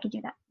 I could do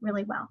that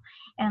really well.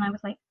 And I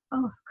was like,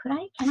 oh, could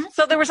I? Can I?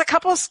 So there was a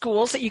couple of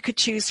schools that you could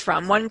choose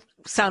from. One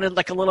sounded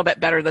like a little bit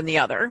better than the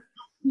other.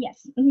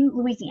 Yes,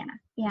 Louisiana.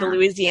 Yeah. The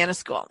Louisiana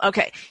school.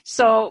 Okay,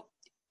 so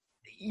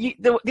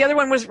the other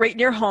one was right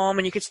near home,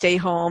 and you could stay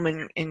home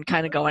and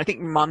kind of go. I think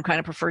your mom kind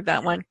of preferred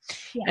that one.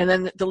 Yeah. And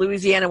then the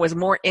Louisiana was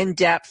more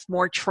in-depth,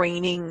 more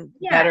training,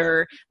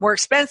 better, more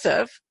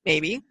expensive,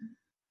 maybe.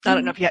 I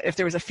don't know if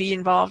there was a fee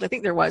involved. I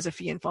think there was a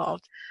fee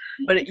involved,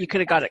 but you could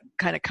have got it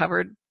kind of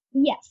covered.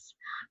 Yes.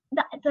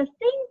 The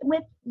thing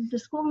with the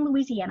school in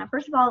Louisiana,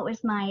 first of all, it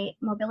was my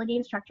mobility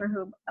instructor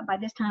who, by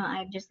this time,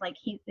 I'm just like,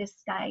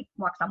 this guy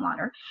walks on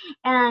water.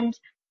 And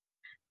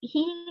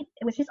it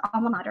was his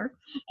alma mater,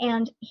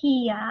 and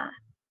he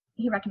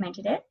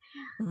recommended it.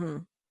 Mm-hmm.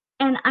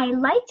 And I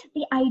liked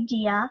the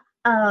idea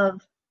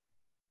of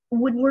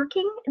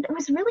woodworking. It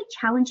was really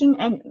challenging,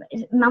 and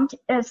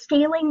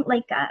scaling,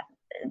 like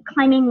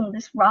climbing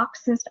this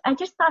rocks and stuff. I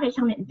just thought it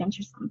sounded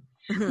adventuresome.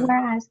 Mhm.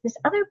 Whereas this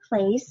other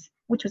place,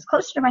 which was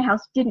closer to my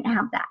house, didn't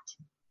have that.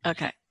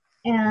 Okay.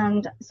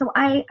 And so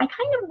I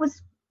kind of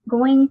was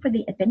going for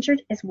the adventure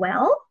as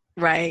well,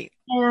 Right.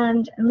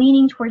 and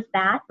leaning towards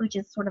that, which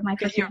is sort of my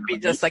Because you'd be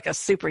personality. just like a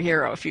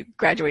superhero if you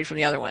graduate from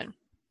the other one.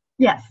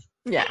 Yes.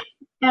 Yeah.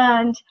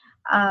 And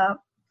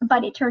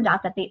but it turned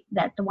out that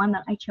the one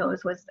that I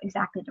chose was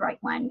exactly the right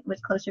one. It was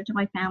closer to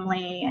my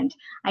family, and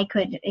I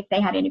could, if they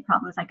had any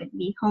problems, I could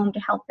be home to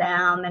help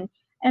them.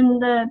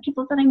 And the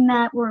people that I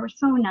met were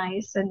so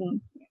nice, and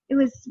it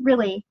was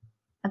really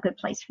a good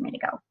place for me to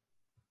go.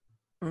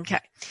 Okay.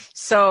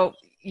 So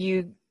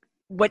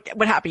what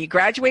happened? You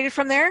graduated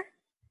from there?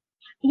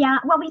 Yeah.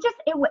 Well,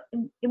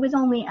 it was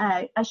only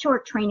a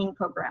short training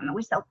program. It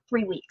was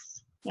 3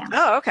 weeks. Yeah.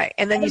 Oh, okay.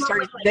 And then you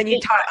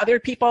taught other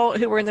people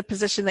who were in the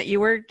position that you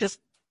were, just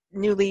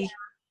newly.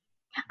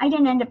 I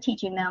didn't end up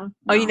teaching them.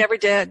 Oh, No. you never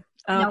did?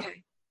 Oh, No.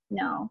 okay.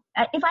 No.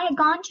 If I had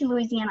gone to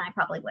Louisiana, I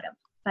probably would have.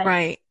 But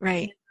Right.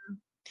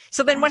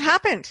 So then what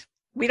happened?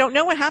 We don't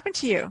know what happened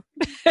to you.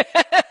 I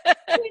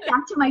went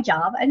back to my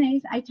job,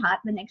 and I taught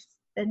the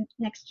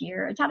next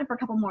year. I taught it for a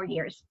couple more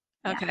years.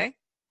 Yeah. Okay.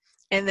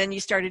 And then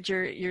you started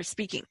your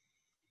speaking.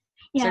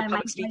 Yeah,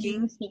 public speaking?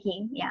 Zoom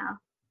speaking. Yeah.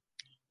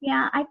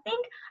 Yeah, I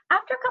think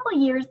after a couple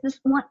of years, this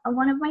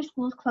one of my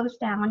schools closed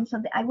down,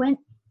 so I went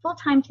full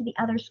time to the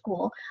other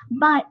school.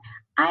 But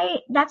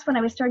that's when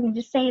I was starting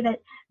to say that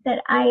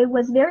I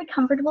was very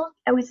comfortable.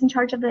 I was in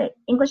charge of the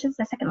English as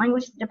a second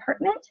language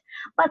department.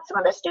 But some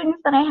of the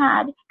students that I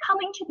had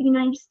coming to the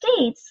United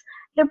States,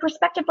 their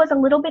perspective was a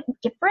little bit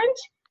different,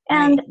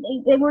 and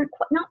they were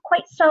not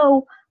quite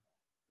so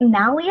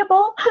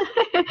malleable.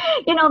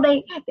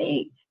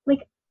 They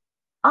like,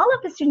 all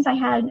of the students I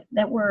had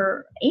that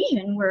were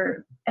Asian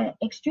were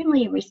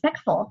extremely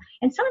respectful.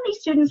 And some of these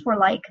students were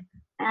like,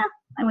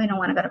 we don't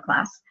want to go to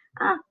class.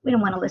 We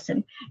don't want to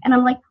listen. And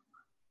I'm like,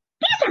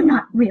 these are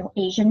not real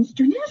Asian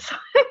students.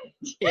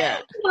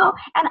 Yeah.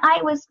 And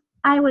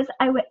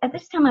at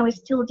this time I was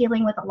still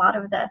dealing with a lot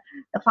of the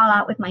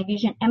fallout with my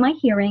vision and my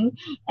hearing.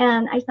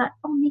 And I thought,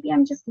 maybe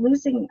I'm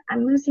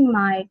losing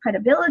my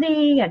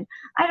credibility. And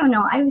I don't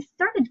know. I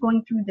started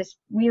going through this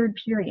weird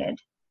period.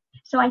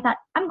 So I thought,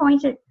 I'm going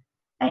to,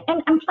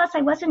 and plus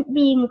I wasn't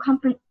being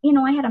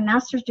I had a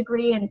master's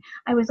degree and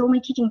I was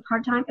only teaching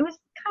part-time. It was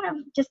kind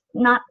of just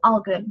not all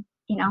good,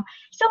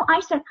 So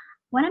I said,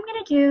 what I'm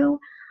going to do,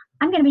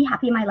 I'm going to be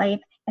happy in my life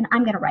and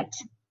I'm going to write.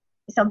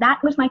 So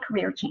that was my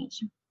career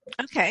change.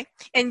 Okay.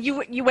 And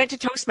you went to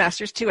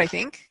Toastmasters too, I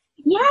think?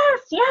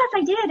 Yes,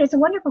 I did. It's a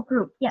wonderful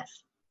group.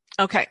 Yes.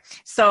 Okay.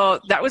 So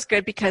that was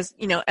good because,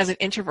 as an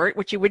introvert,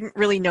 which you wouldn't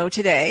really know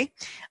today,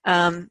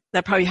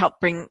 that probably helped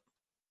bring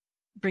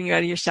you out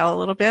of your shell a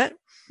little bit.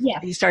 Yes.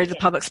 And you started the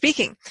public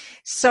speaking.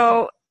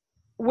 So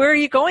where are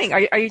you going?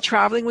 Are you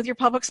traveling with your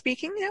public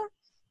speaking now?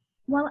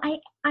 Well,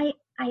 I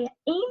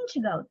aim to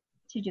go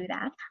to do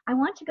that. I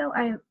want to go.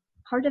 I'm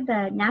part of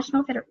the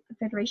National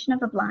Federation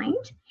of the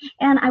Blind,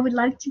 and I would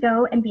like to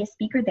go and be a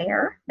speaker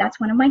there. That's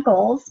one of my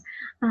goals.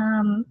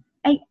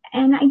 I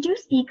do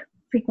speak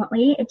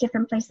frequently at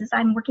different places.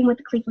 I'm working with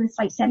the Cleveland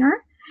Sight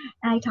Center.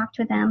 I talked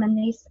to them, and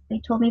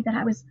they told me that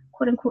I was,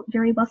 quote unquote,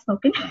 very well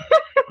spoken.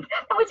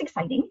 That was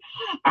exciting.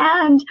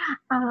 And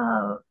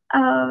I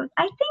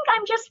think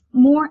I'm just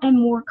more and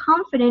more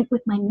confident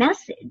with my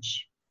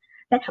message.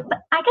 But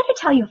I got to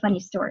tell you a funny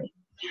story.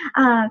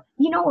 My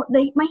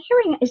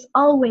hearing is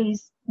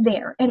always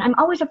there, and I'm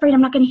always afraid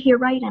I'm not going to hear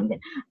right. I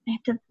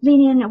have to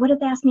lean in. What if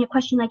they ask me a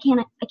question I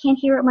can't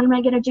hear it? What am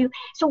I going to do?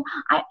 So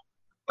I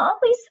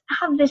always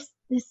have this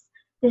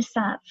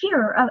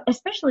fear of,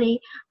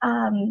 especially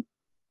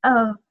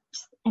of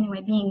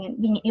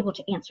being able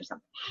to answer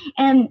something.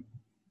 And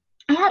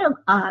I had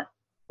a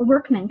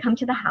workman come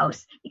to the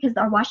house because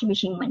our washing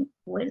machine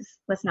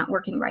was not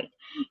working right,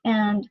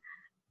 and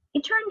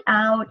it turned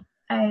out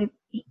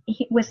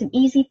it was an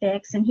easy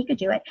fix and he could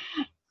do it.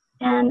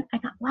 And I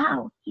thought,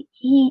 wow,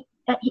 he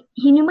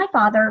knew my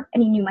father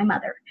and he knew my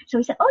mother. So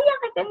he said, oh yeah,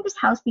 I've been in this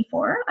house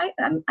before. I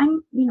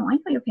know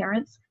your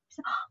parents. I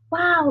said,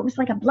 wow, it was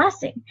like a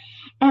blessing.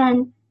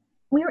 And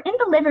we were in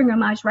the living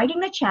room. I was writing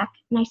the check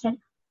and I said,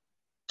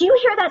 do you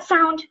hear that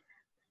sound?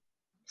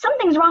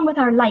 Something's wrong with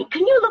our light.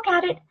 Can you look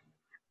at it?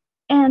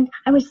 And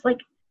I was like,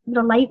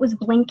 the light was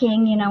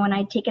blinking, and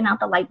I'd taken out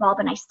the light bulb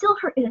and I still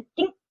heard it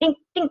ding, ding,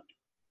 ding.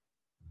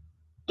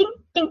 Ding,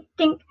 ding,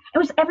 ding. It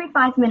was every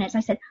 5 minutes.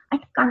 I said, I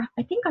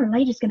think our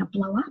light is going to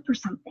blow up or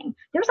something.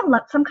 There's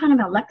some kind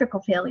of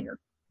electrical failure.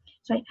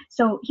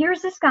 So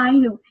here's this guy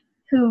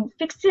who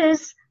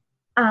fixes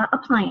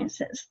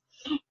appliances,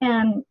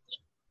 and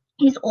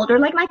he's older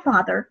like my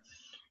father.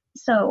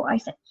 So I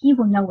said, he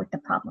will know what the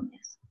problem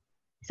is.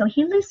 So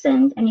he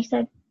listened and he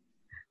said,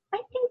 I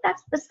think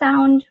that's the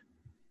sound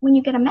when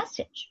you get a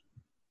message.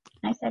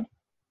 And I said,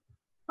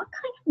 what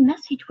kind of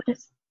message would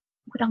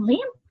a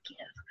lamp give?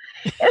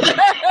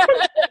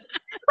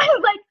 I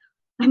was like,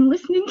 I'm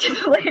listening to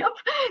the lamp.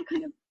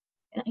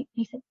 And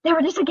he said, there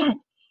it is again.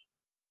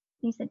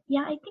 He said,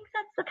 yeah, I think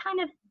that's the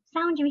kind of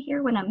sound you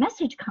hear when a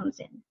message comes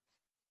in.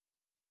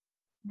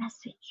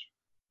 Message.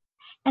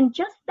 And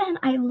just then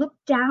I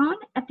looked down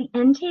at the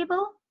end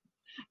table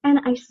and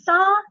I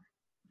saw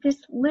this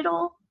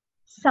little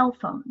cell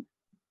phone,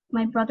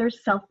 my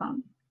brother's cell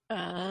phone.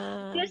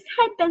 This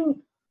had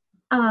been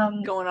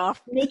going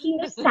off, making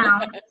a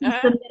sound since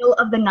the middle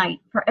of the night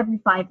for every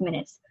 5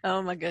 minutes.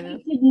 Oh my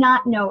goodness. I did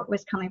not know it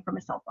was coming from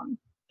a cell phone.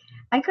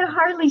 I could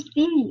hardly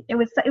see. It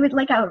was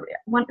like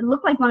it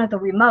looked like one of the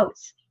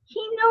remotes.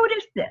 He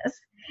noticed this,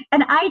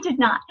 and I did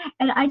not.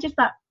 And I just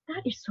thought,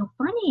 that is so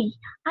funny.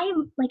 I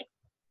am like,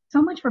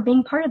 so much for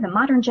being part of the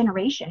modern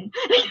generation.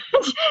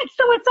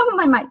 So at some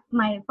of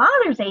my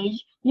father's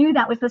age knew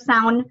that was the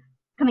sound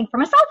coming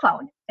from a cell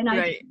phone. And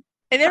right.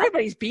 And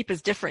everybody's beep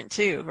is different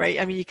too, right?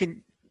 I mean, you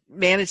can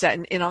manage that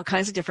in all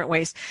kinds of different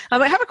ways.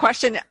 I have a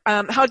question.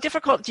 How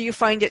difficult do you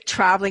find it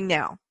traveling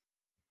now?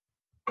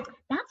 That's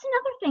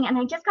another thing. And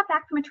I just got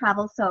back from a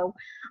travel, so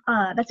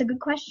that's a good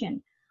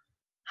question.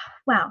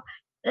 Wow.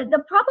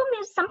 The problem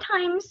is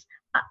sometimes,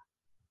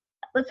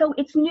 so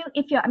it's new.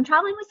 I'm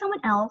traveling with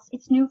someone else,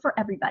 it's new for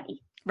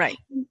everybody. Right.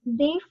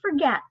 They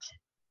forget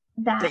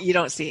that you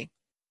don't see.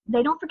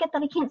 They don't forget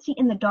that I can't see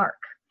in the dark.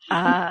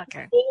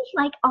 Okay. Things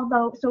like,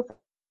 so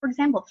for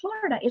example,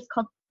 Florida is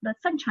called the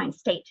Sunshine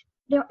State.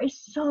 There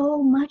is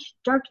so much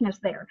darkness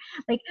there.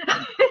 Like,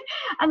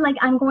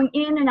 I'm going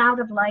in and out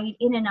of light,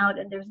 in and out,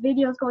 and there's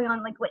videos going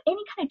on, like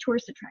any kind of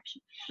tourist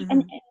attraction. Mm-hmm.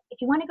 And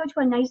if you want to go to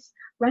a nice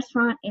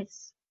restaurant,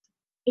 it's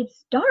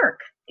dark,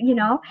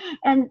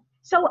 And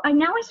so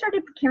I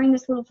started carrying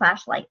this little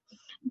flashlight,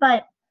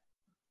 but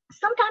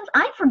sometimes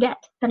I forget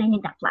that I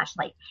need that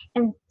flashlight.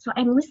 And so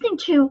I'm listening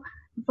to,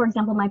 for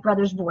example, my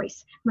brother's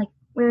voice. I'm like,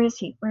 where is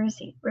he? Where is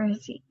he? Where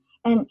is he?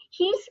 And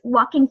he's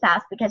walking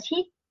fast because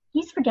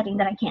he's forgetting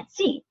that I can't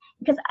see,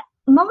 because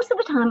most of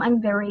the time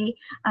I'm very,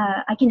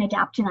 I can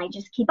adapt and I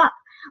just keep up.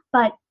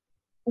 But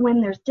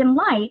when there's dim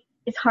light,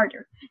 it's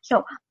harder.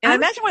 So, and I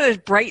imagine when there's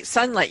bright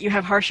sunlight, you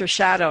have harsher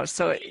shadows.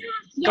 So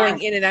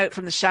going in and out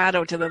from the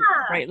shadow to the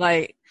bright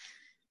light,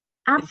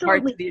 absolutely, it's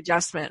hard to the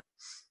adjustment.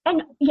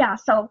 And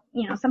so,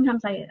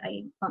 sometimes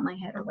I bump my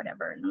head or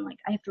whatever, and I'm like,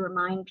 I have to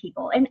remind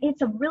people. And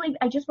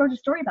I just wrote a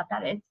story about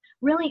that. It's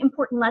really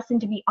important lesson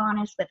to be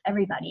honest with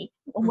everybody,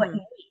 what you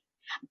need.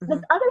 Mm-hmm.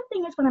 The other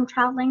thing is when I'm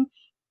traveling,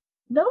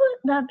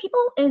 the people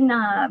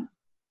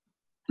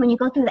when you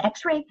go through the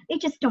x-ray, they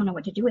just don't know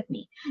what to do with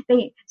me.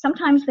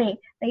 Sometimes they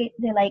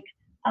like,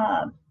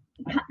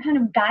 kind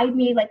of guide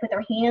me like with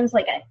their hands.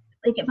 Like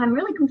if I'm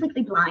really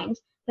completely blind,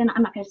 then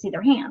I'm not going to see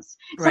their hands.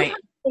 Right.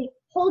 Sometimes they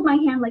hold my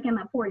hand like I'm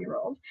a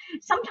 4-year-old.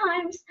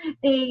 Sometimes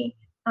they,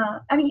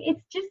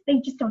 they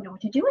just don't know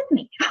what to do with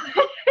me.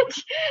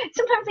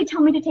 Sometimes they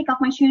tell me to take off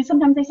my shoes.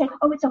 Sometimes they say,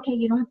 oh, it's okay,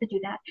 you don't have to do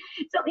that.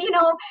 So,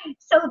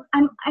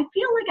 I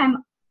feel like I'm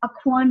a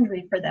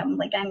quandary for them.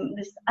 Like I'm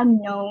this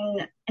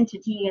unknown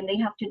entity and they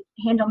have to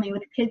handle me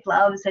with kid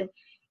gloves.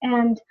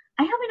 And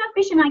I have enough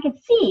vision I could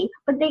see,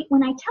 but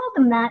when I tell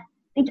them that,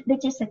 they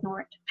just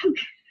ignore it.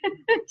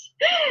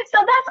 So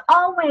that's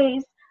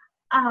always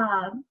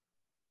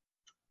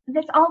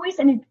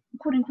an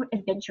quote unquote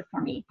adventure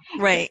for me.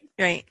 Right,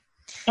 right.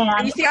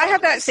 And you see, I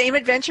have that same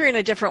adventure in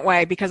a different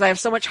way because I have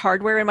so much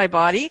hardware in my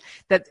body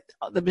that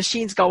the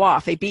machines go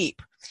off, they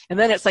beep. And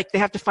then it's like they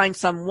have to find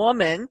some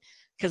woman,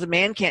 because a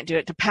man can't do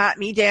it, to pat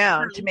me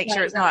down to make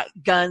sure it's not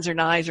guns or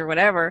knives or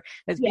whatever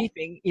that's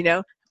beeping.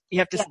 You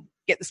have to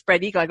get the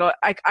spread eagle.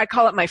 I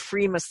call it my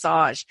free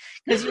massage,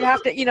 because you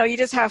have to, you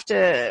just have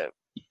to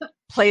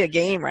play a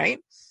game, right?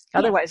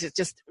 Otherwise it's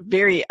just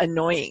very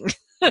annoying.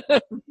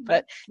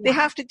 But they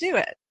have to do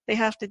it. They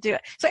have to do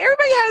it. So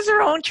everybody has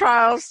their own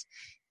trials,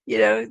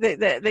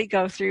 they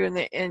go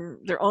through in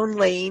their own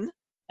lane,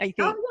 I think.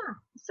 Oh yeah.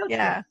 So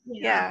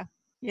yeah.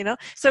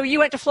 So you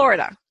went to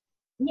Florida.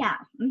 Yeah.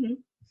 Mm-hmm.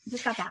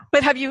 Just got back.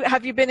 But have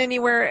you been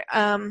anywhere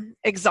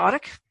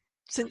exotic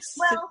since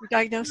your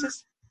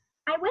diagnosis?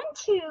 I went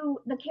to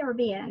the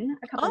Caribbean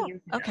a couple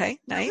years ago. Okay,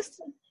 nice.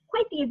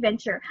 Quite the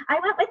adventure. I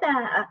went with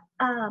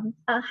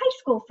a high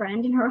school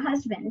friend and her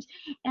husband,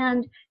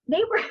 and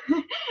they were.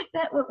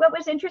 What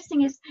was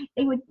interesting is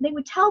they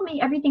would tell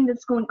me everything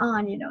that's going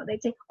on.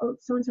 They'd say, "Oh,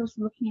 so and so's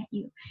looking at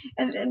you,"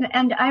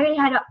 and I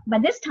had by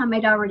this time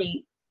I'd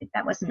already.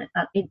 That wasn't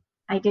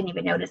I didn't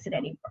even notice it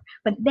anymore,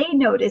 but they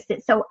noticed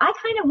it. So I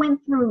kind of went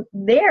through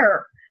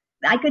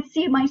I could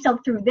see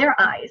myself through their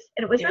eyes,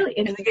 and it was really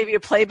interesting. And they gave you a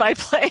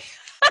play-by-play.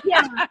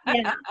 Yeah.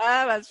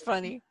 That's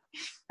funny.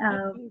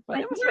 But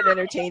it was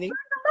entertaining.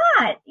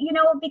 A lot,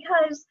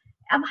 because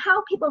of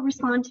how people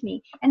respond to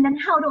me, and then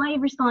how do I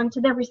respond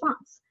to their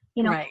response?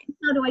 Right.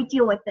 How do I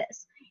deal with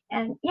this?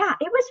 And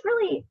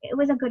it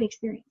was a good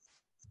experience.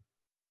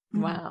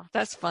 Wow,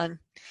 that's fun.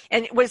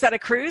 And was that a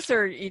cruise,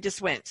 or you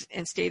just went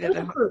and stayed at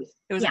a cruise?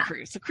 It was a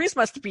cruise. So cruise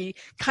must be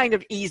kind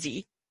of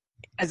easy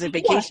as a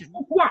vacation.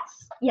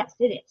 Yes,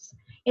 it is.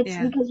 It's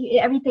because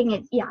everything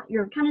is,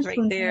 you're kind of right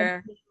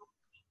there.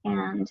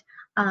 And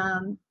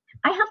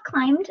I have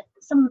climbed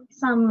some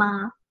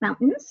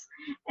mountains,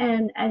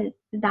 and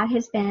that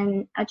has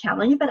been a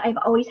challenge, but I've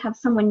always had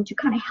someone to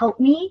kind of help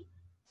me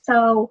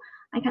So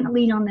I kind of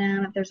lean on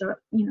them if there's a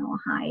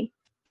high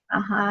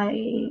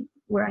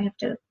where I have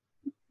to,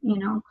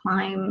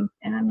 climb,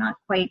 and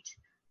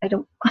I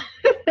don't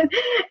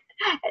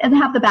and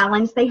have the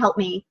balance. They help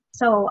me.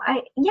 So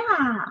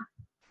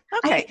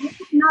Okay. I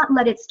not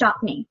let it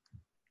stop me.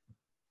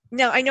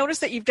 Now, I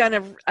noticed that you've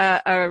done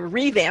a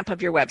revamp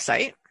of your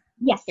website,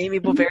 Yes.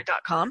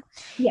 amybovaird.com,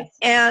 Yes.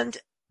 and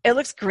it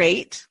looks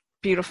great,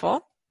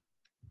 beautiful.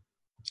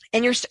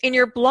 And in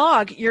your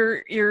blog,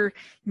 you're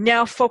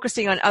now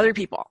focusing on other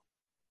people.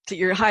 So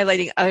you're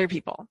highlighting other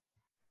people.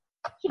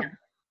 Yeah.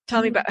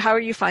 Tell me about, how are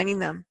you finding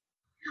them?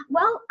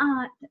 Well,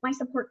 my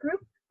support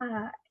group.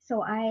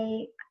 So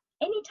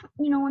anytime,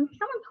 when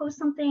someone posts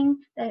something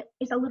that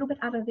is a little bit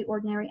out of the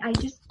ordinary, I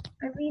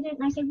read it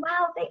and I say,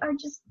 wow, they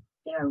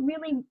are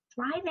really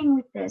thriving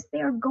with this.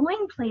 They are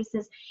going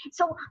places.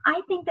 So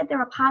I think that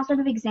they're a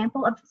positive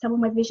example of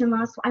someone with vision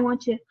loss. So I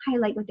want to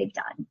highlight what they've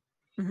done.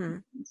 Mm-hmm.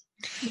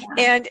 Yeah.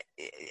 And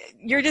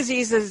your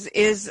disease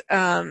is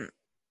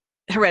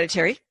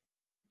hereditary.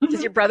 Mm-hmm.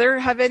 Does your brother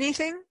have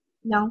anything?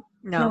 No,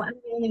 No. I'm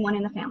the only one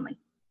in the family.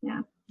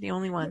 Yeah. The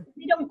only one.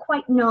 They don't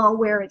quite know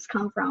where it's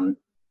come from.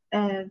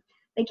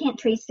 They can't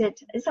trace it.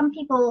 Some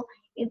people,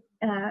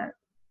 there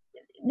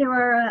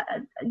are,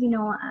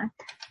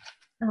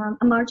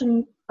 a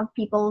margin of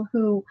people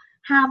who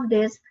have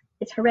this.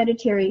 It's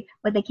hereditary,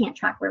 but they can't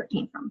track where it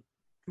came from.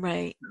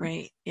 Right.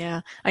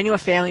 Yeah. I knew a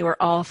family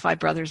where all 5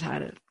 brothers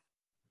had it.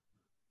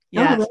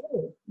 Yeah. Yes. Oh,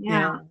 really?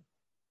 Yeah.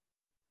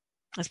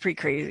 That's pretty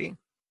crazy.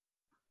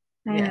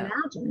 I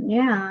imagine.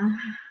 Yeah.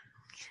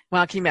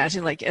 Well, can you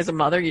imagine, like, as a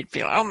mother, you'd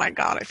feel, oh my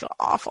God, I feel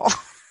awful.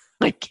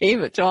 I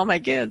gave it to all my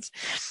kids.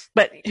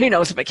 But who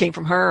knows if it came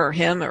from her or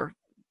him or,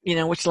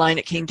 which line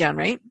it came down,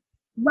 right?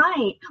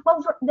 Right.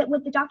 Well,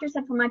 what the doctor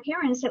said for my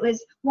parents, it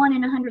was 1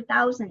 in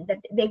 100,000 that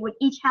they would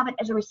each have it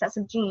as a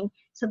recessive gene,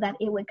 so that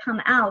it would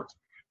come out.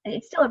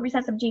 It's still a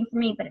recessive gene for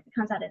me, but it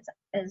comes out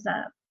as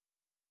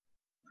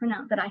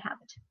pronounced that I have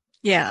it.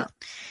 Yeah.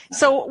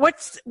 So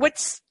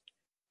what's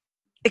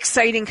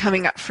exciting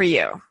coming up for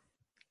you?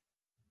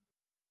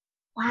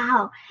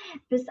 Wow.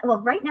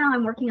 Right now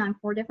I'm working on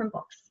 4 different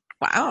books.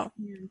 Wow.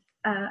 And,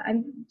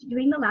 I'm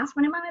doing the last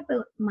one in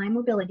my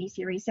mobility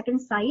series, Second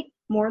Sight,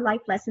 More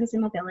Life Lessons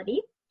in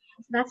Mobility.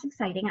 So that's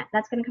exciting.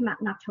 That's going to come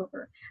out in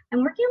October.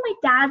 I'm working on my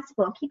dad's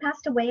book. He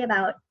passed away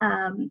about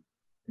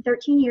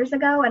 13 years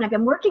ago, and I've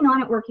been working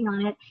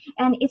on it.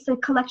 And it's a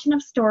collection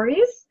of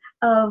stories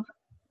of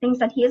things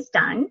that he has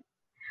done.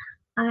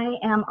 I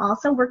am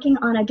also working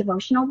on a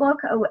devotional book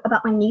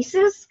about my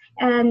nieces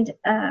and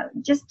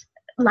just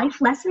life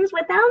lessons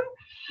with them.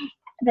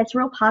 That's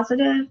real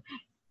positive.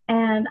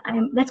 And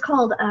that's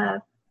called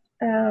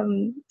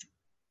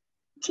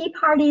Tea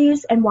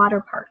Parties and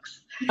Water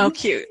Parks. Oh,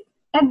 cute.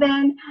 And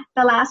then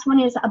the last one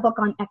is a book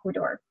on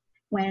Ecuador.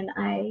 When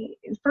I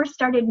first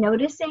started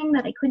noticing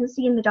that I couldn't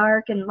see in the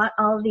dark and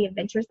all of the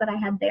adventures that I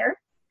had there.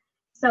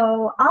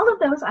 So all of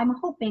those I'm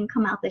hoping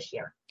come out this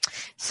year.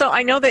 So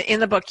I know that in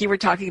the book you were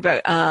talking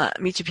about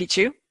Machu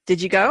Picchu.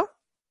 Did you go?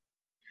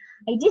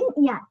 I didn't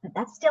yet, but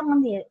that's still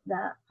on the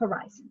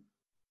horizon.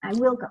 I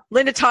will go.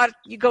 Linda taught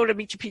you go to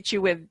Machu Picchu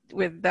with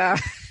with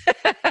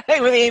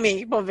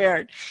Amy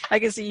Bovaird. I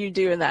can see you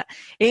doing that.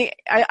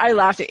 I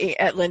laughed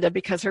at Linda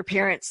because her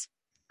parents,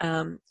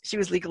 she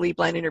was legally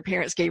blind and her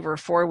parents gave her a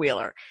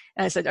 4-wheeler.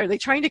 And I said, are they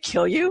trying to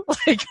kill you?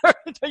 Like,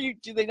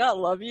 do they not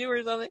love you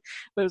or something?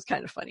 But it was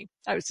kind of funny.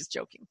 I was just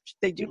joking.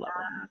 They do love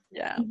her.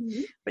 Yeah.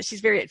 Mm-hmm. But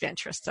she's very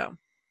adventurous. So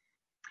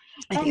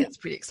I think that's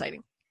pretty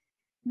exciting.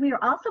 We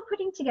are also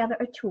putting together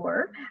a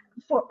tour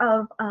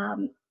of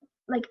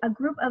like a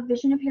group of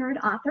vision impaired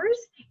authors,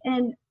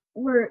 and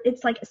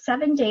it's like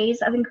 7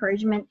 days of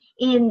encouragement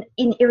in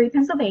Erie,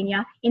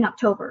 Pennsylvania in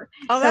October.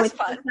 Oh, that's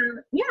fun.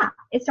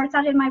 It starts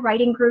out in my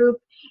writing group,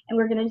 and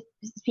we're going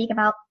to speak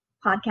about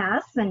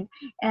podcasts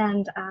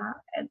and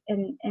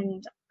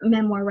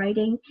memoir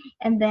writing,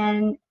 and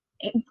then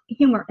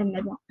humor and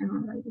memoir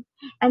writing.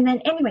 And then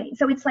anyway,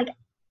 so it's like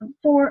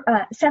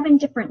 7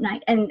 different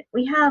nights, and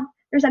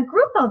there's a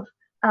group of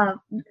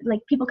like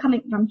people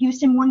coming from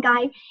Houston. One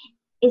guy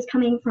is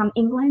coming from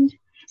England.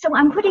 So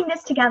I'm putting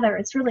this together.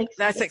 It's really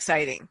exciting. That's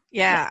exciting.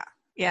 Yeah.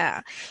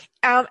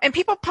 And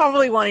people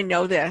probably want to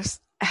know this.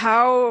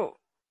 How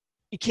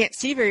you can't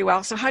see very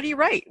well. So how do you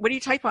write? What do you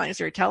type on? Is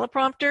there a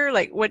teleprompter?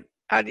 Like what?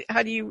 How do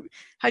you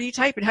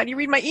type, and how do you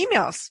read my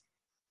emails?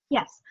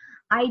 Yes,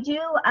 I do.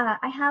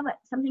 I have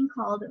something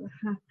called,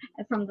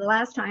 from the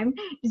last time,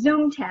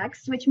 Zoom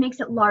text, which makes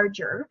it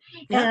larger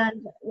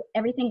and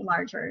everything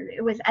larger.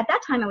 It was, at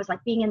that time, it was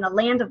like being in the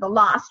land of the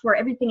lost where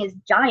everything is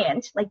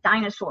giant, like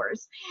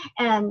dinosaurs.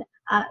 And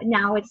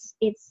now it's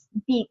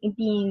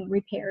being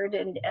repaired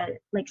and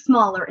like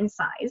smaller in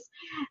size.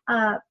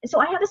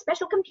 So I have a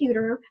special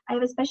computer. I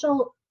have a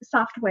special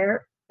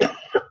software.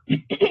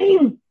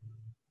 I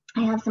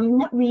have something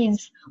that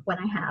reads what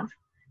I have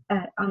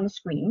on the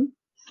screen.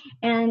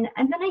 And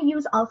then I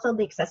use also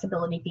the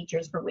accessibility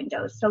features for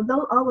Windows. So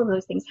all of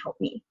those things help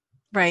me.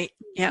 Right.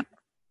 Yeah.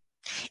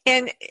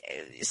 And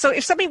so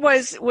if somebody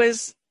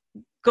was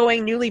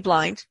going newly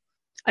blind,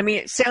 I mean,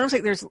 it sounds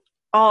like there's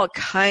all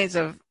kinds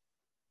of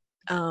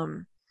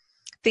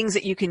things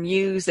that you can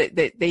use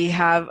that they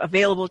have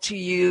available to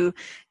you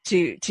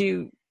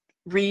to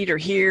read or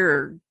hear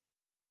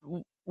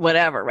or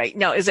whatever, right?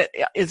 Now, is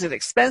it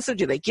expensive?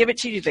 Do they give it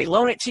to you? Do they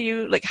loan it to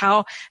you? Like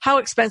how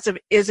expensive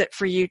is it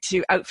for you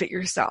to outfit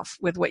yourself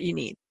with what you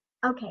need?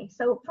 Okay,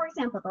 so for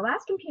example, the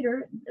last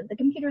computer, the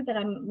computer that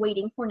I'm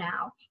waiting for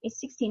now is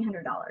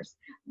 $1,600.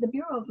 The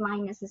Bureau of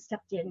Blindness has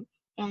stepped in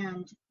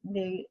and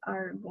they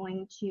are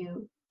going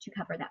to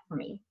cover that for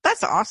me.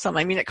 That's awesome.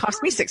 I mean, it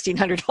cost me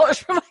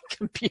 $1,600 for my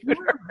computer.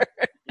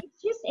 Yeah.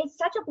 It's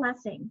such a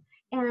blessing.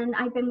 And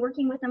I've been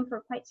working with them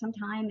for quite some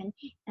time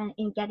and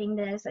in getting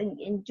this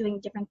and doing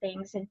different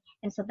things.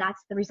 And so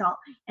that's the result.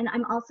 And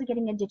I'm also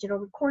getting a digital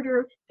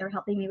recorder. They're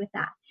helping me with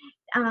that.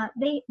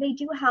 They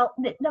do help.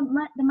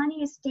 The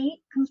money is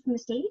comes from the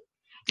state.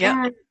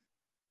 Yeah.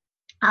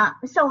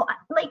 So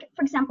like,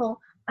 for example,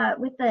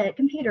 with the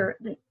computer,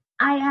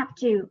 I have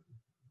to,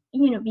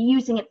 be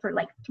using it for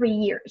like 3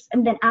 years.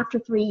 And then after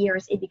 3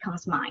 years, it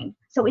becomes mine.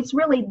 So it's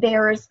really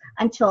theirs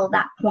until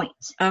that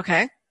point.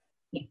 Okay.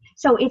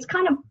 So it's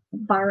kind of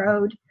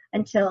borrowed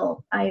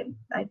until I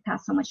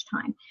pass so much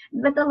time.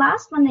 But the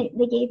last one that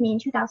they gave me in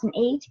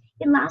 2008,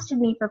 it lasted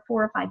me for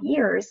 4 or 5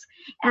 years.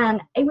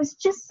 And it was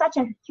just such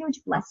a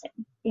huge blessing,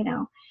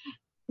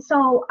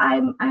 So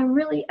I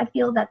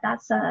feel that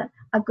that's a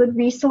good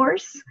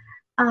resource.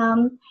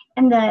 And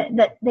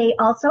that they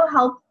also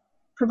help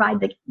provide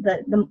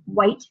the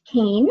white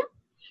cane.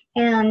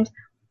 And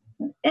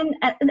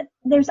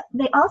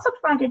they also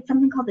provided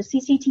something called the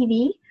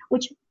CCTV,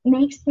 which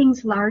makes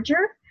things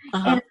larger.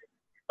 Uh-huh. And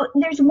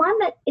there's one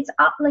that it's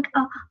like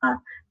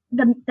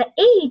the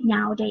aid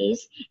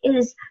nowadays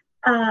is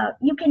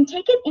you can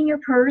take it in your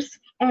purse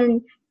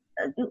and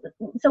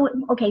so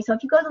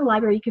if you go to the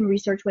library, you can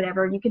research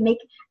whatever. You can make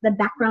the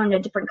background a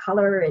different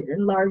color. It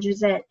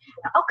enlarges it.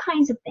 All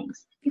kinds of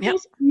things. You can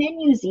use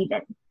menus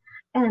even.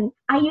 And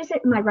I use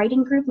it in my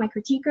writing group, my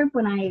critique group,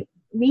 when I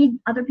read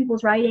other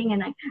people's writing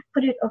and I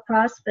put it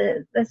across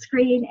the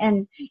screen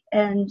and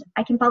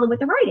I can follow with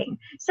the writing.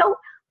 So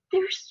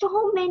there's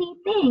so many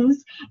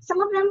things.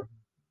 Some of them,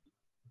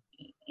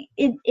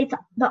 it's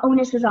the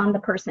onus is on the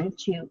person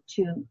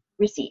to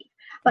receive.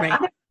 But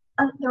right.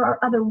 There are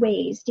other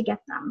ways to get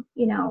them,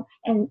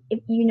 and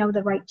if you know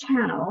the right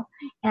channel,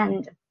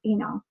 and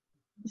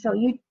so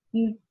you.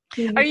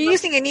 Are you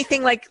using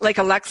anything like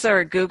Alexa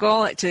or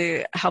Google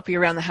to help you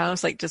around the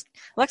house? Like just,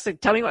 Alexa,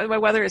 tell me what my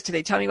weather is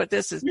today. Tell me what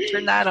this is.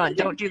 Turn that on.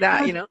 Don't do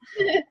that, No.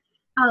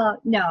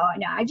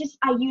 I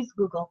use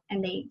Google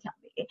and they tell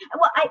me.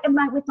 Well,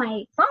 with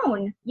my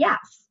phone, yes.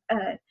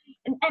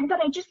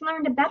 But I just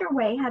learned a better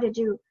way how to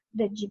do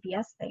the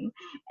GPS thing,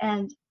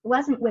 and it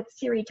wasn't with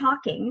Siri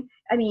talking.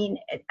 I mean,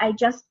 I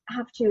just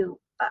have to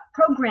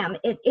program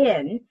it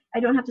in. I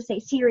don't have to say,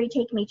 Siri,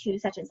 take me to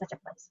such and such a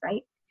place,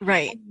 right?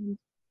 Right.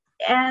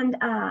 And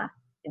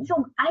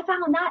so I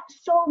found that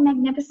so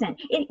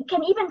magnificent. It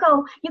can even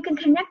go, you can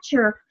connect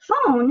your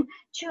phone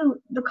to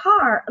the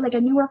car, like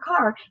a newer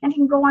car, and you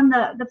can go on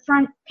the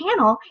front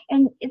panel,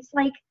 and it's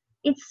like,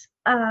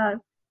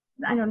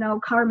 I don't know,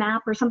 car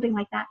map or something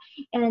like that.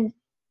 And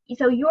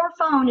so your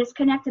phone is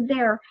connected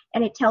there,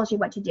 and it tells you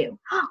what to do.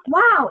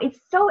 Wow, it's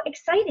so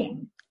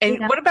exciting. And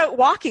what about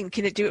walking?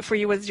 Can it do it for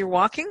you as you're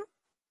walking?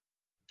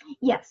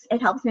 Yes,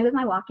 it helps me with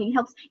my walking. It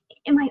helps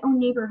in my own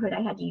neighborhood. I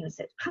had to use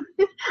it.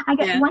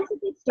 Once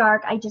it gets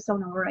dark, I just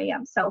don't know where I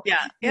am. So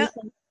yeah.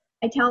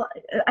 I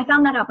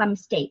found that out by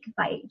mistake,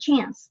 by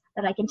chance,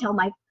 that I can tell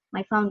my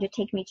phone to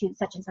take me to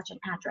such and such an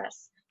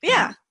address.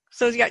 Yeah.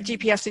 So you got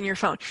GPS in your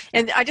phone.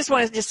 And I just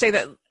wanted to say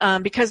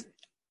that because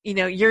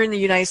you're in the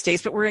United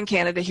States, but we're in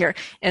Canada here.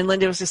 And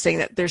Linda was just saying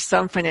that there's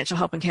some financial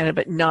help in Canada,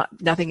 but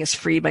nothing is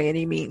free by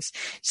any means.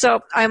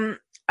 So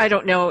I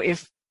don't know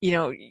if,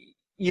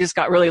 you just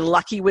got really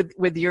lucky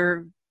with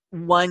your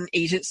one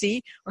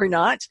agency or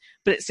not,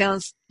 but it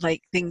sounds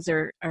like things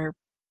are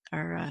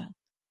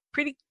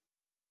pretty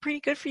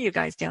good for you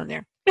guys down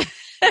there.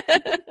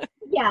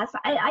 Yes,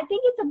 I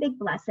think it's a big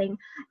blessing.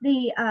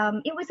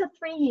 It was a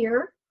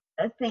 3-year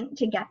thing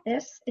to get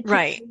this. It took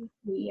right.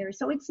 3 years,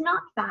 so it's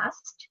not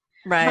fast.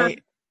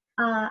 Right.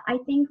 But, I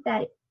think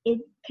that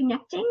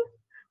connecting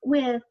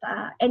with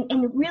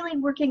and really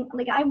working,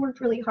 like I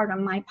worked really hard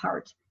on my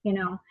part,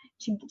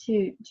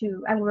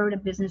 I wrote a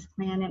business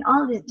plan and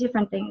all of these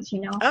different things,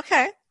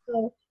 Okay.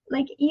 So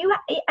like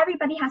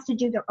everybody has to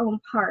do their own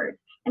part,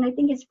 and I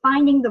think it's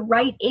finding the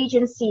right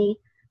agency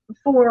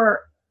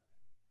for.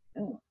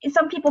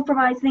 Some people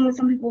provide things,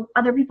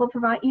 other people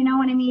provide. You know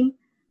what I mean?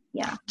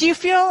 Yeah. Do you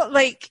feel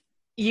like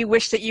you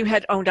wish that you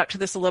had owned up to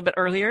this a little bit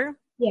earlier?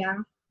 Yeah.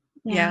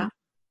 Yeah.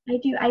 I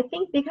do. I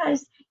think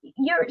because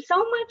you're so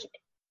much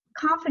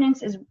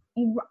confidence is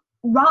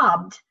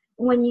robbed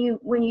when you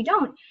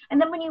don't,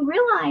 and then when you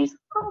realize,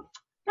 oh,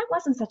 that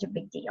wasn't such a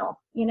big deal,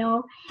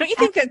 Don't you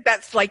think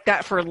that's like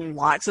that for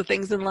lots of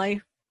things in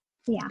life?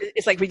 Yeah.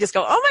 It's like we just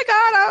go, oh my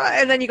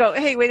God, and then you go,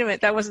 hey, wait a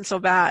minute, that wasn't so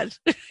bad.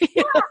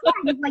 Yeah,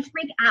 you like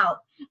freak out,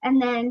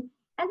 and then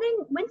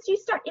once you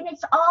start, and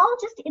it's all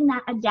just in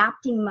that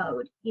adapting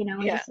mode,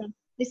 Yeah.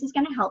 this is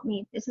going to help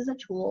me. This is a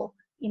tool,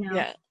 you know.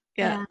 Yeah.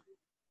 Yeah.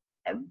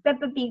 But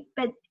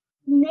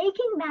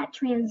making that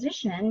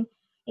transition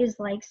is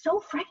like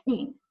so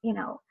frightening, you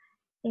know.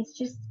 It's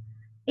just,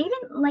 even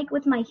like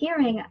with my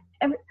hearing,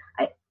 when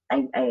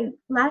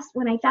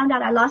I found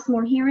out I lost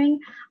more hearing,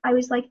 I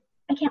was like,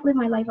 I can't live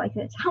my life like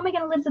this. How am I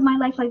going to live my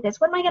life like this?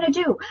 What am I going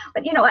to do?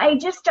 But, you know, I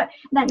just,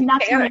 that's when I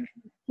went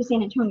to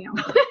San Antonio.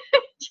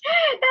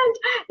 And,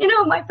 you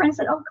know, my friend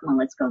said, oh, come on,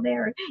 let's go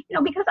there. You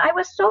know, because I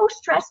was so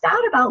stressed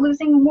out about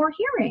losing more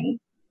hearing.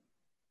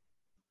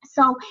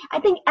 So I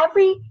think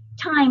every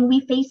time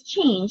we face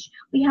change,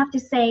 we have to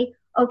say,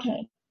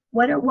 okay,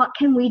 what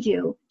can we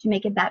do to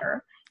make it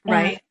better?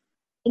 Right.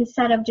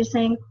 Instead of just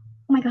saying,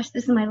 oh my gosh,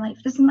 this is my life.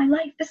 This is my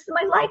life. This is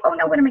my life. Oh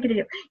no, what am I going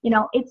to do? You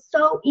know, it's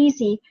so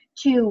easy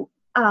to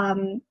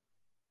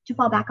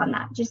fall back on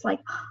that. Just like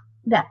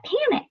that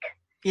panic.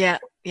 Yeah.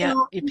 Yeah.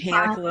 So, You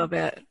panic a little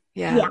bit.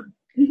 Yeah. Yeah.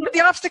 Mm-hmm. But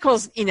the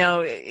obstacles, you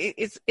know,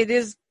 it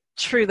is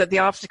true that the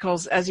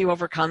obstacles, as you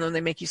overcome them,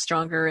 they make you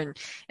stronger and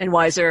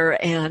wiser.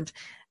 And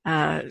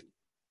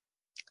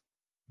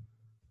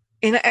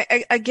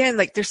again,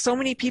 like there's so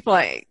many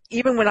people,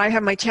 even when I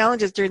have my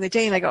challenges during the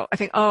day and I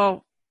think,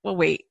 oh, well,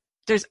 wait,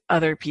 there's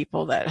other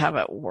people that have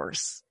it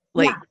worse.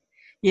 Like,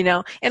 you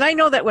know, and I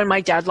know that when my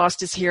dad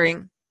lost his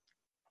hearing,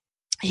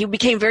 he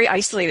became very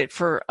isolated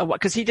for a while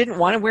because he didn't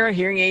want to wear a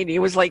hearing aid. He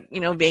was like, you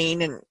know,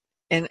 vain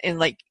and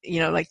like, you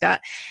know, like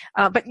that.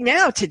 But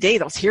now today,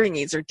 those hearing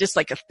aids are just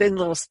like a thin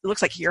little, it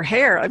looks like your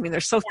hair. I mean,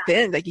 they're so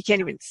thin, like you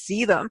can't even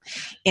see them,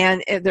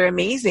 and they're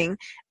amazing.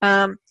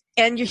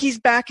 And he's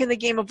back in the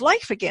game of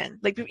life again.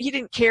 Like he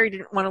didn't care. He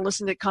didn't want to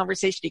listen to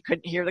conversation. He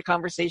couldn't hear the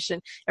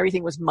conversation.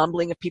 Everything was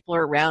mumbling if people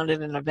are around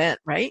at an event,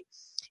 right?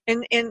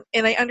 And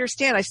I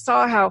understand. I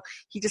saw how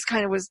he just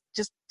kind of was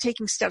just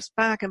taking steps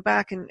back and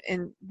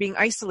being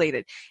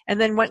isolated.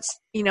 And then once,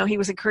 you know, he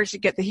was encouraged to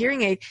get the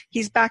hearing aid,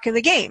 he's back in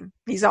the game.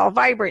 He's all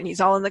vibrant.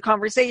 He's all in the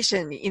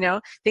conversation. You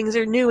know, things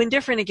are new and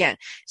different again.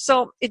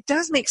 So it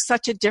does make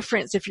such a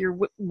difference if you're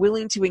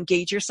willing to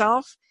engage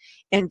yourself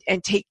and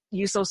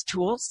use those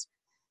tools.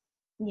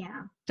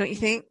 Yeah. Don't you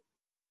think?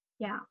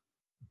 Yeah.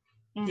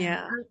 And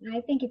yeah.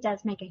 I think it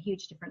does make a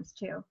huge difference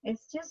too.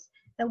 It's just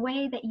the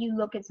way that you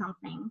look at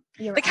something.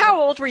 Like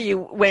how old were you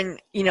when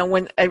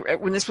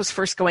this was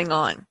first going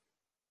on?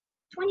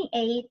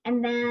 28.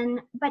 And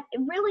then, but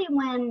really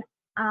when,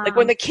 like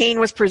when the cane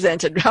was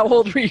presented, how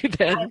old were you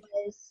then? I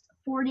was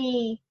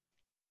 40.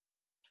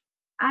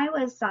 I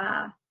was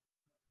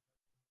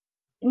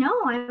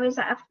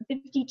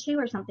 52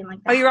 or something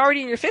like that. Oh, you're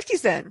already in your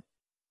 50s then?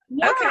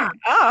 Yeah. Okay.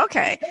 Oh,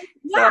 okay.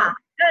 Yeah.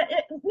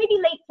 So, maybe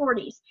late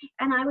 40s.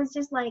 And I was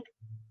just like,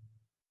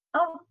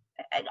 oh,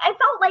 I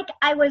felt like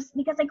I was,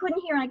 because I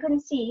couldn't hear and I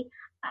couldn't see,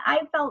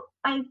 I felt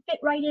I fit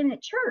right in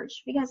at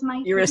church because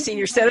you're a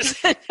senior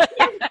citizen.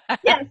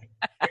 Yes.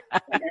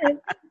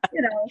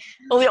 You know.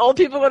 Only old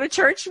people go to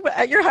church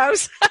at your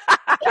house.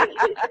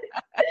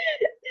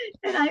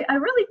 And I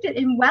really fit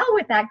in well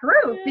with that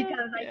group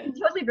because I can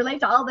totally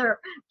relate to all their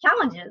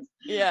challenges.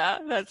 Yeah,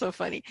 that's so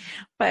funny.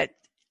 But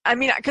I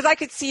mean, because I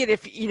could see it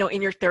if, you know,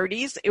 in your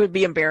 30s, it would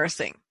be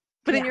embarrassing.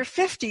 But in your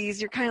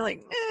 50s, you're kind of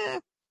like,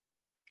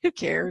 who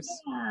cares?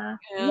 Yeah.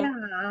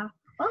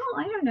 Well,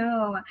 I don't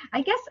know.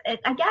 I guess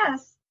it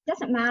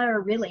doesn't matter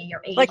really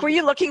your age. Like, were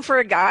you looking for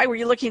a guy? Were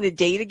you looking to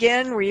date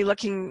again? Were you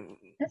looking?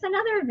 That's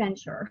another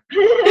adventure.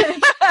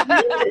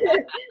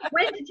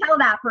 When to tell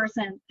that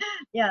person?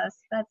 Yes,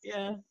 that's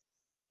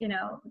you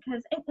know,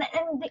 because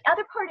and the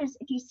other part is,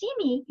 if you see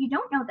me, you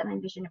don't know that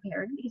I'm vision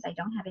impaired because I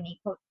don't have any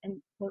quote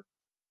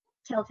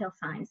telltale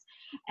signs,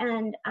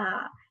 and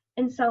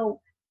so,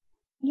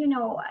 you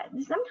know,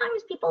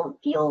 sometimes people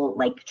feel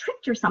like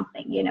tricked or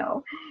something, you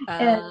know,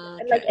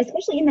 and like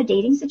especially in the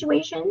dating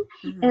situation,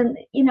 and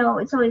you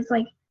know, so it's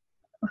like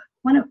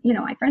one of, you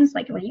know, my friends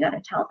like, well, you got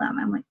to tell them.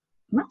 I'm like,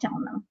 I'm not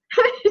telling them.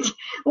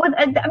 Well,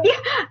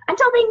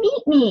 until they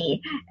meet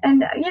me,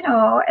 and you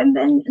know, and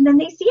then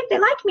they see if they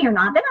like me or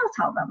not. Then I'll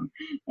tell them,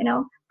 you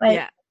know.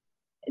 But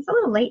it's a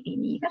little late,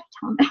 Amy. You got to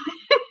tell them.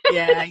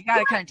 Yeah, you got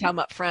to kind of tell them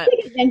up front.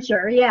 Big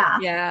adventure, yeah.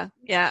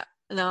 Yeah.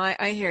 No,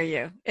 I hear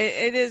you.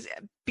 It is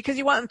because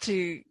you want them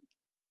to.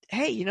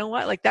 Hey, you know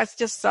what? Like that's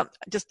just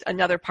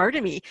another part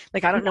of me.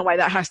 Like I don't know why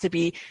that has to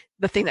be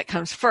the thing that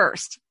comes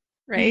first,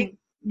 right? Mm-hmm.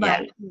 Yeah,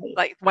 right.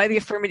 Like why the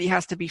affirmity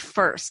has to be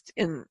first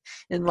in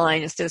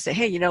line instead of say,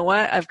 hey, you know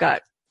what? I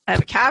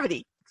have a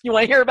cavity. You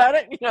want to hear about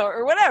it? You know,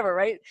 or whatever,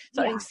 right?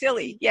 Something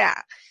silly. Yeah.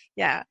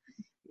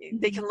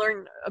 They can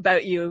learn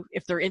about you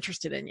if they're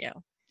interested in you.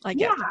 I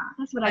get that.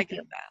 That's what I feel.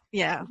 Get that.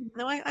 Yeah.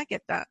 No, I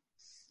get that.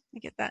 I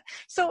get that.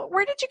 So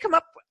where did you come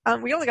up?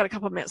 We only got a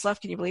couple of minutes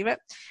left. Can you believe it?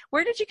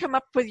 Where did you come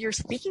up with your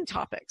speaking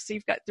topics? So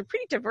they're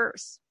pretty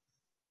diverse.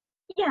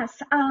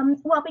 Yes.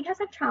 Well, because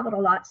I've traveled a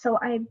lot, so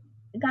I've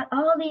got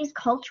all these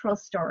cultural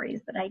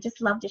stories that I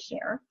just love to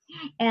share.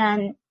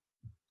 And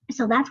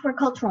so that's where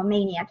Cultural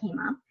Mania came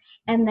up.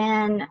 And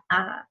then,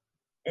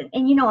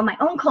 and you know, in my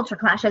own culture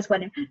clashes,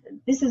 when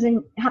this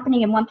isn't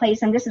happening in one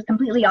place and this is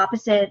completely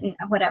opposite and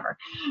whatever.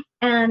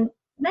 And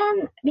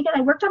then because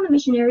I worked on the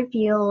missionary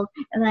field,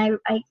 and I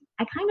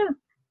kind of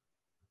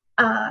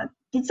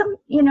did some,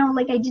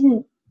 like I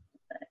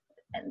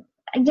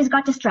just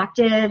got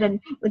distracted and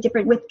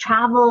with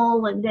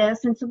travel and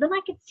this. And so then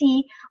I could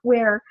see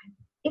where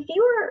if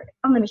you were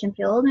on the mission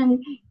field and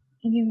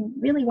you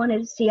really wanted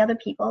to see other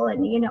people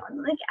and,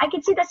 like I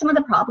could see that some of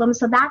the problems.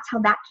 So that's how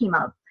that came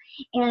up.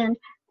 And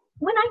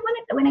when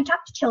I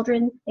talk to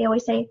children, they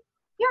always say,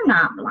 "You're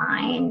not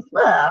blind.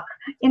 Look,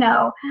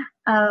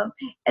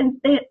 and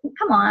they,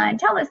 come on,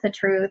 tell us the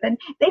truth." And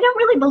they don't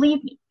really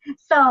believe me.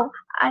 So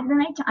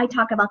then I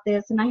talk about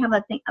this, and I have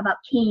a thing about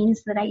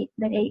canes that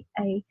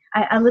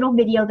a little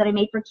video that I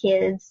made for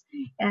kids,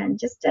 and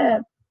just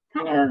to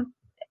kind of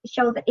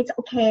show that it's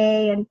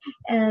okay.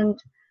 And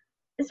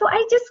so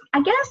I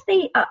guess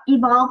they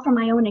evolved from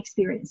my own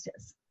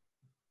experiences.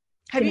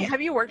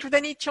 Have you worked with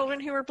any children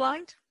who are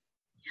blind?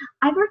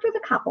 I've worked with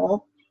a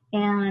couple,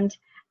 and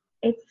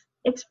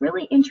it's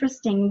really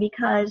interesting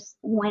because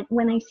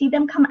when I see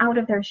them come out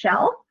of their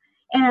shell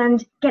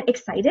and get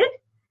excited,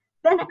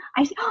 then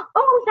I say,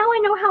 "Oh, now I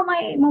know how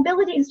my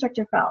mobility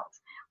instructor felt."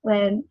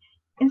 And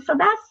so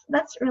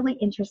that's really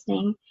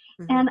interesting.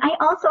 Mm-hmm. And I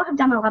also have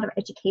done a lot of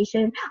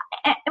education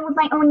with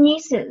my own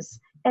nieces,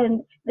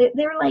 and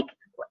they're like,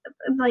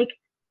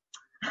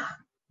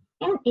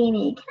 "Aunt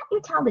Amy, can't you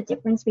tell the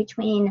difference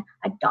between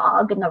a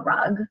dog and a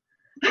rug?"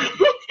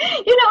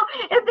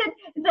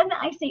 And then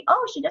I say,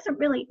 "Oh, she doesn't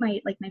really," my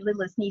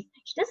littlest niece,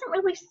 "she doesn't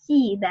really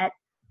see that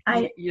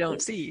you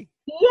don't see."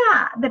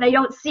 Yeah, that I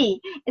don't see.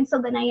 And so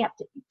then I have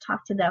to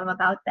talk to them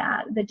about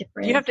that, the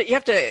difference. You have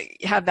to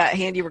have that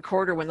handy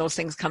recorder when those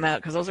things come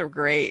out, because those are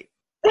great.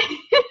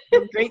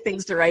 Great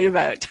things to write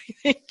about.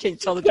 You can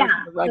tell the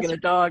difference between a rug and a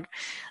dog.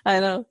 I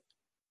know.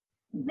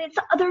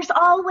 There's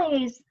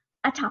always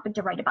a topic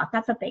to write about.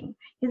 That's the thing.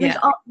 There's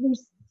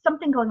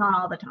something going on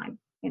all the time.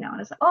 And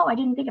it's like, "Oh, I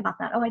didn't think about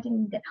that. Oh, I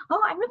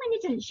really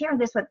need to share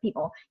this with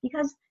people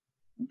because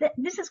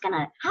this is going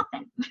to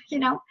happen."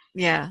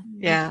 Yeah.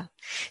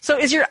 So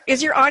is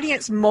your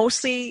audience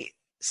mostly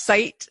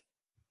sight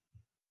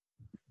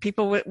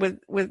people with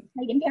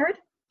sight impaired?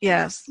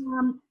 Yes.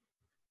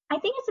 I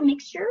think it's a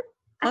mixture.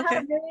 I Okay.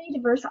 have a very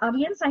diverse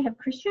audience. I have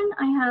Christian.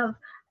 I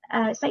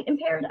have sight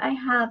impaired. I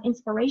have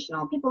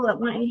inspirational people that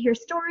want to hear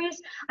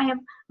stories. I have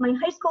my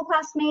high school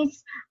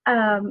classmates.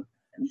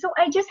 So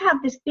I just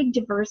have this big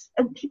diverse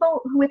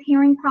people with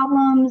hearing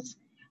problems,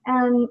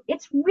 and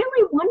it's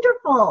really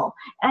wonderful.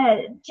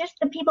 Just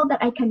the people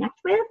that I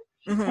connect with,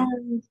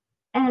 mm-hmm.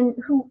 and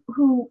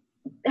who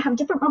have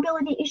different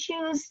mobility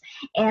issues,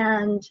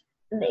 and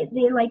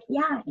they're like,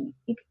 "Yeah,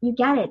 you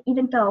get it,"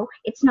 even though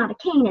it's not a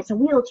cane, it's a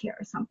wheelchair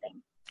or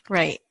something.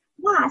 Right.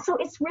 Yeah, so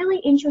it's really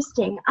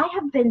interesting. I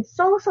have been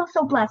so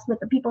blessed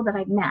with the people that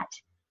I've met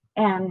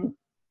and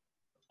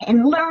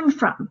learned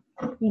from,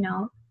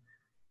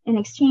 and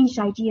exchanged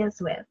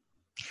ideas with.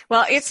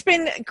 Well, it's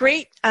been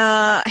great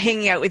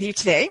hanging out with you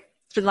today.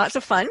 It's been lots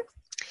of fun.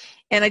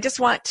 And I just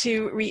want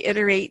to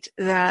reiterate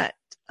that,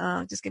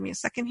 just give me a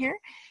second here,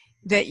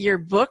 that your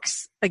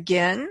books,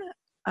 again,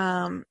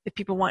 if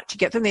people want to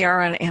get them, they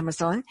are on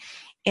Amazon.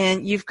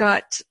 And you've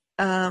got,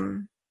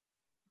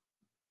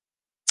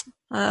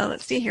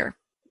 let's see here.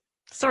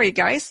 Sorry,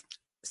 guys.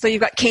 So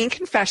you've got Cane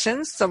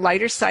Confessions, The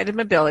Lighter Side of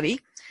Mobility.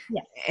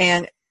 Yes.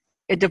 And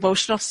A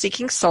Devotional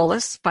Seeking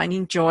Solace,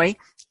 Finding Joy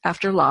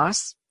After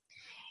Loss.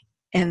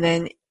 And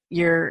then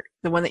the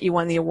one that you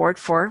won the award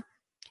for,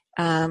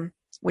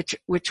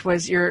 which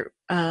was your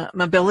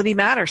Mobility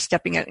Matter,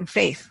 Stepping Out in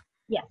Faith.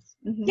 Yes.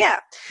 Mm-hmm. Yeah.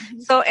 Mm-hmm.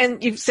 So,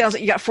 and you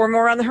got 4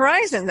 more on the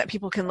horizon that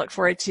people can look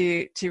forward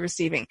to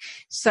receiving.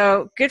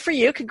 So good for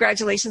you.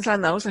 Congratulations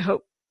on those. I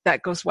hope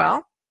that goes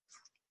well.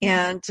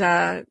 And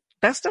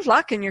best of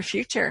luck in your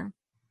future.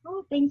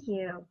 Oh, thank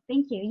you.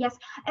 Thank you. Yes.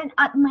 And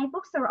my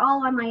books are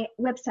all on my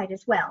website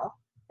as well.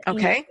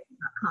 Okay.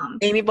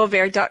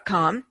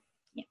 AmyBovair.com.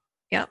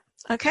 Yeah.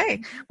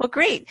 Okay. Well,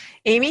 great.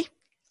 Amy,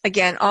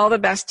 again, all the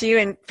best to you.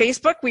 And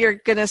Facebook, we are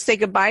going to say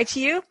goodbye to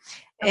you.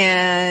 Okay.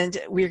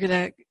 And we're going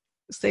to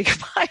say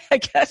goodbye, I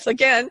guess,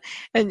 again,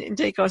 and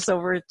take us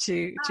over to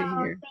here.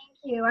 Thank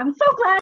you. I'm so glad.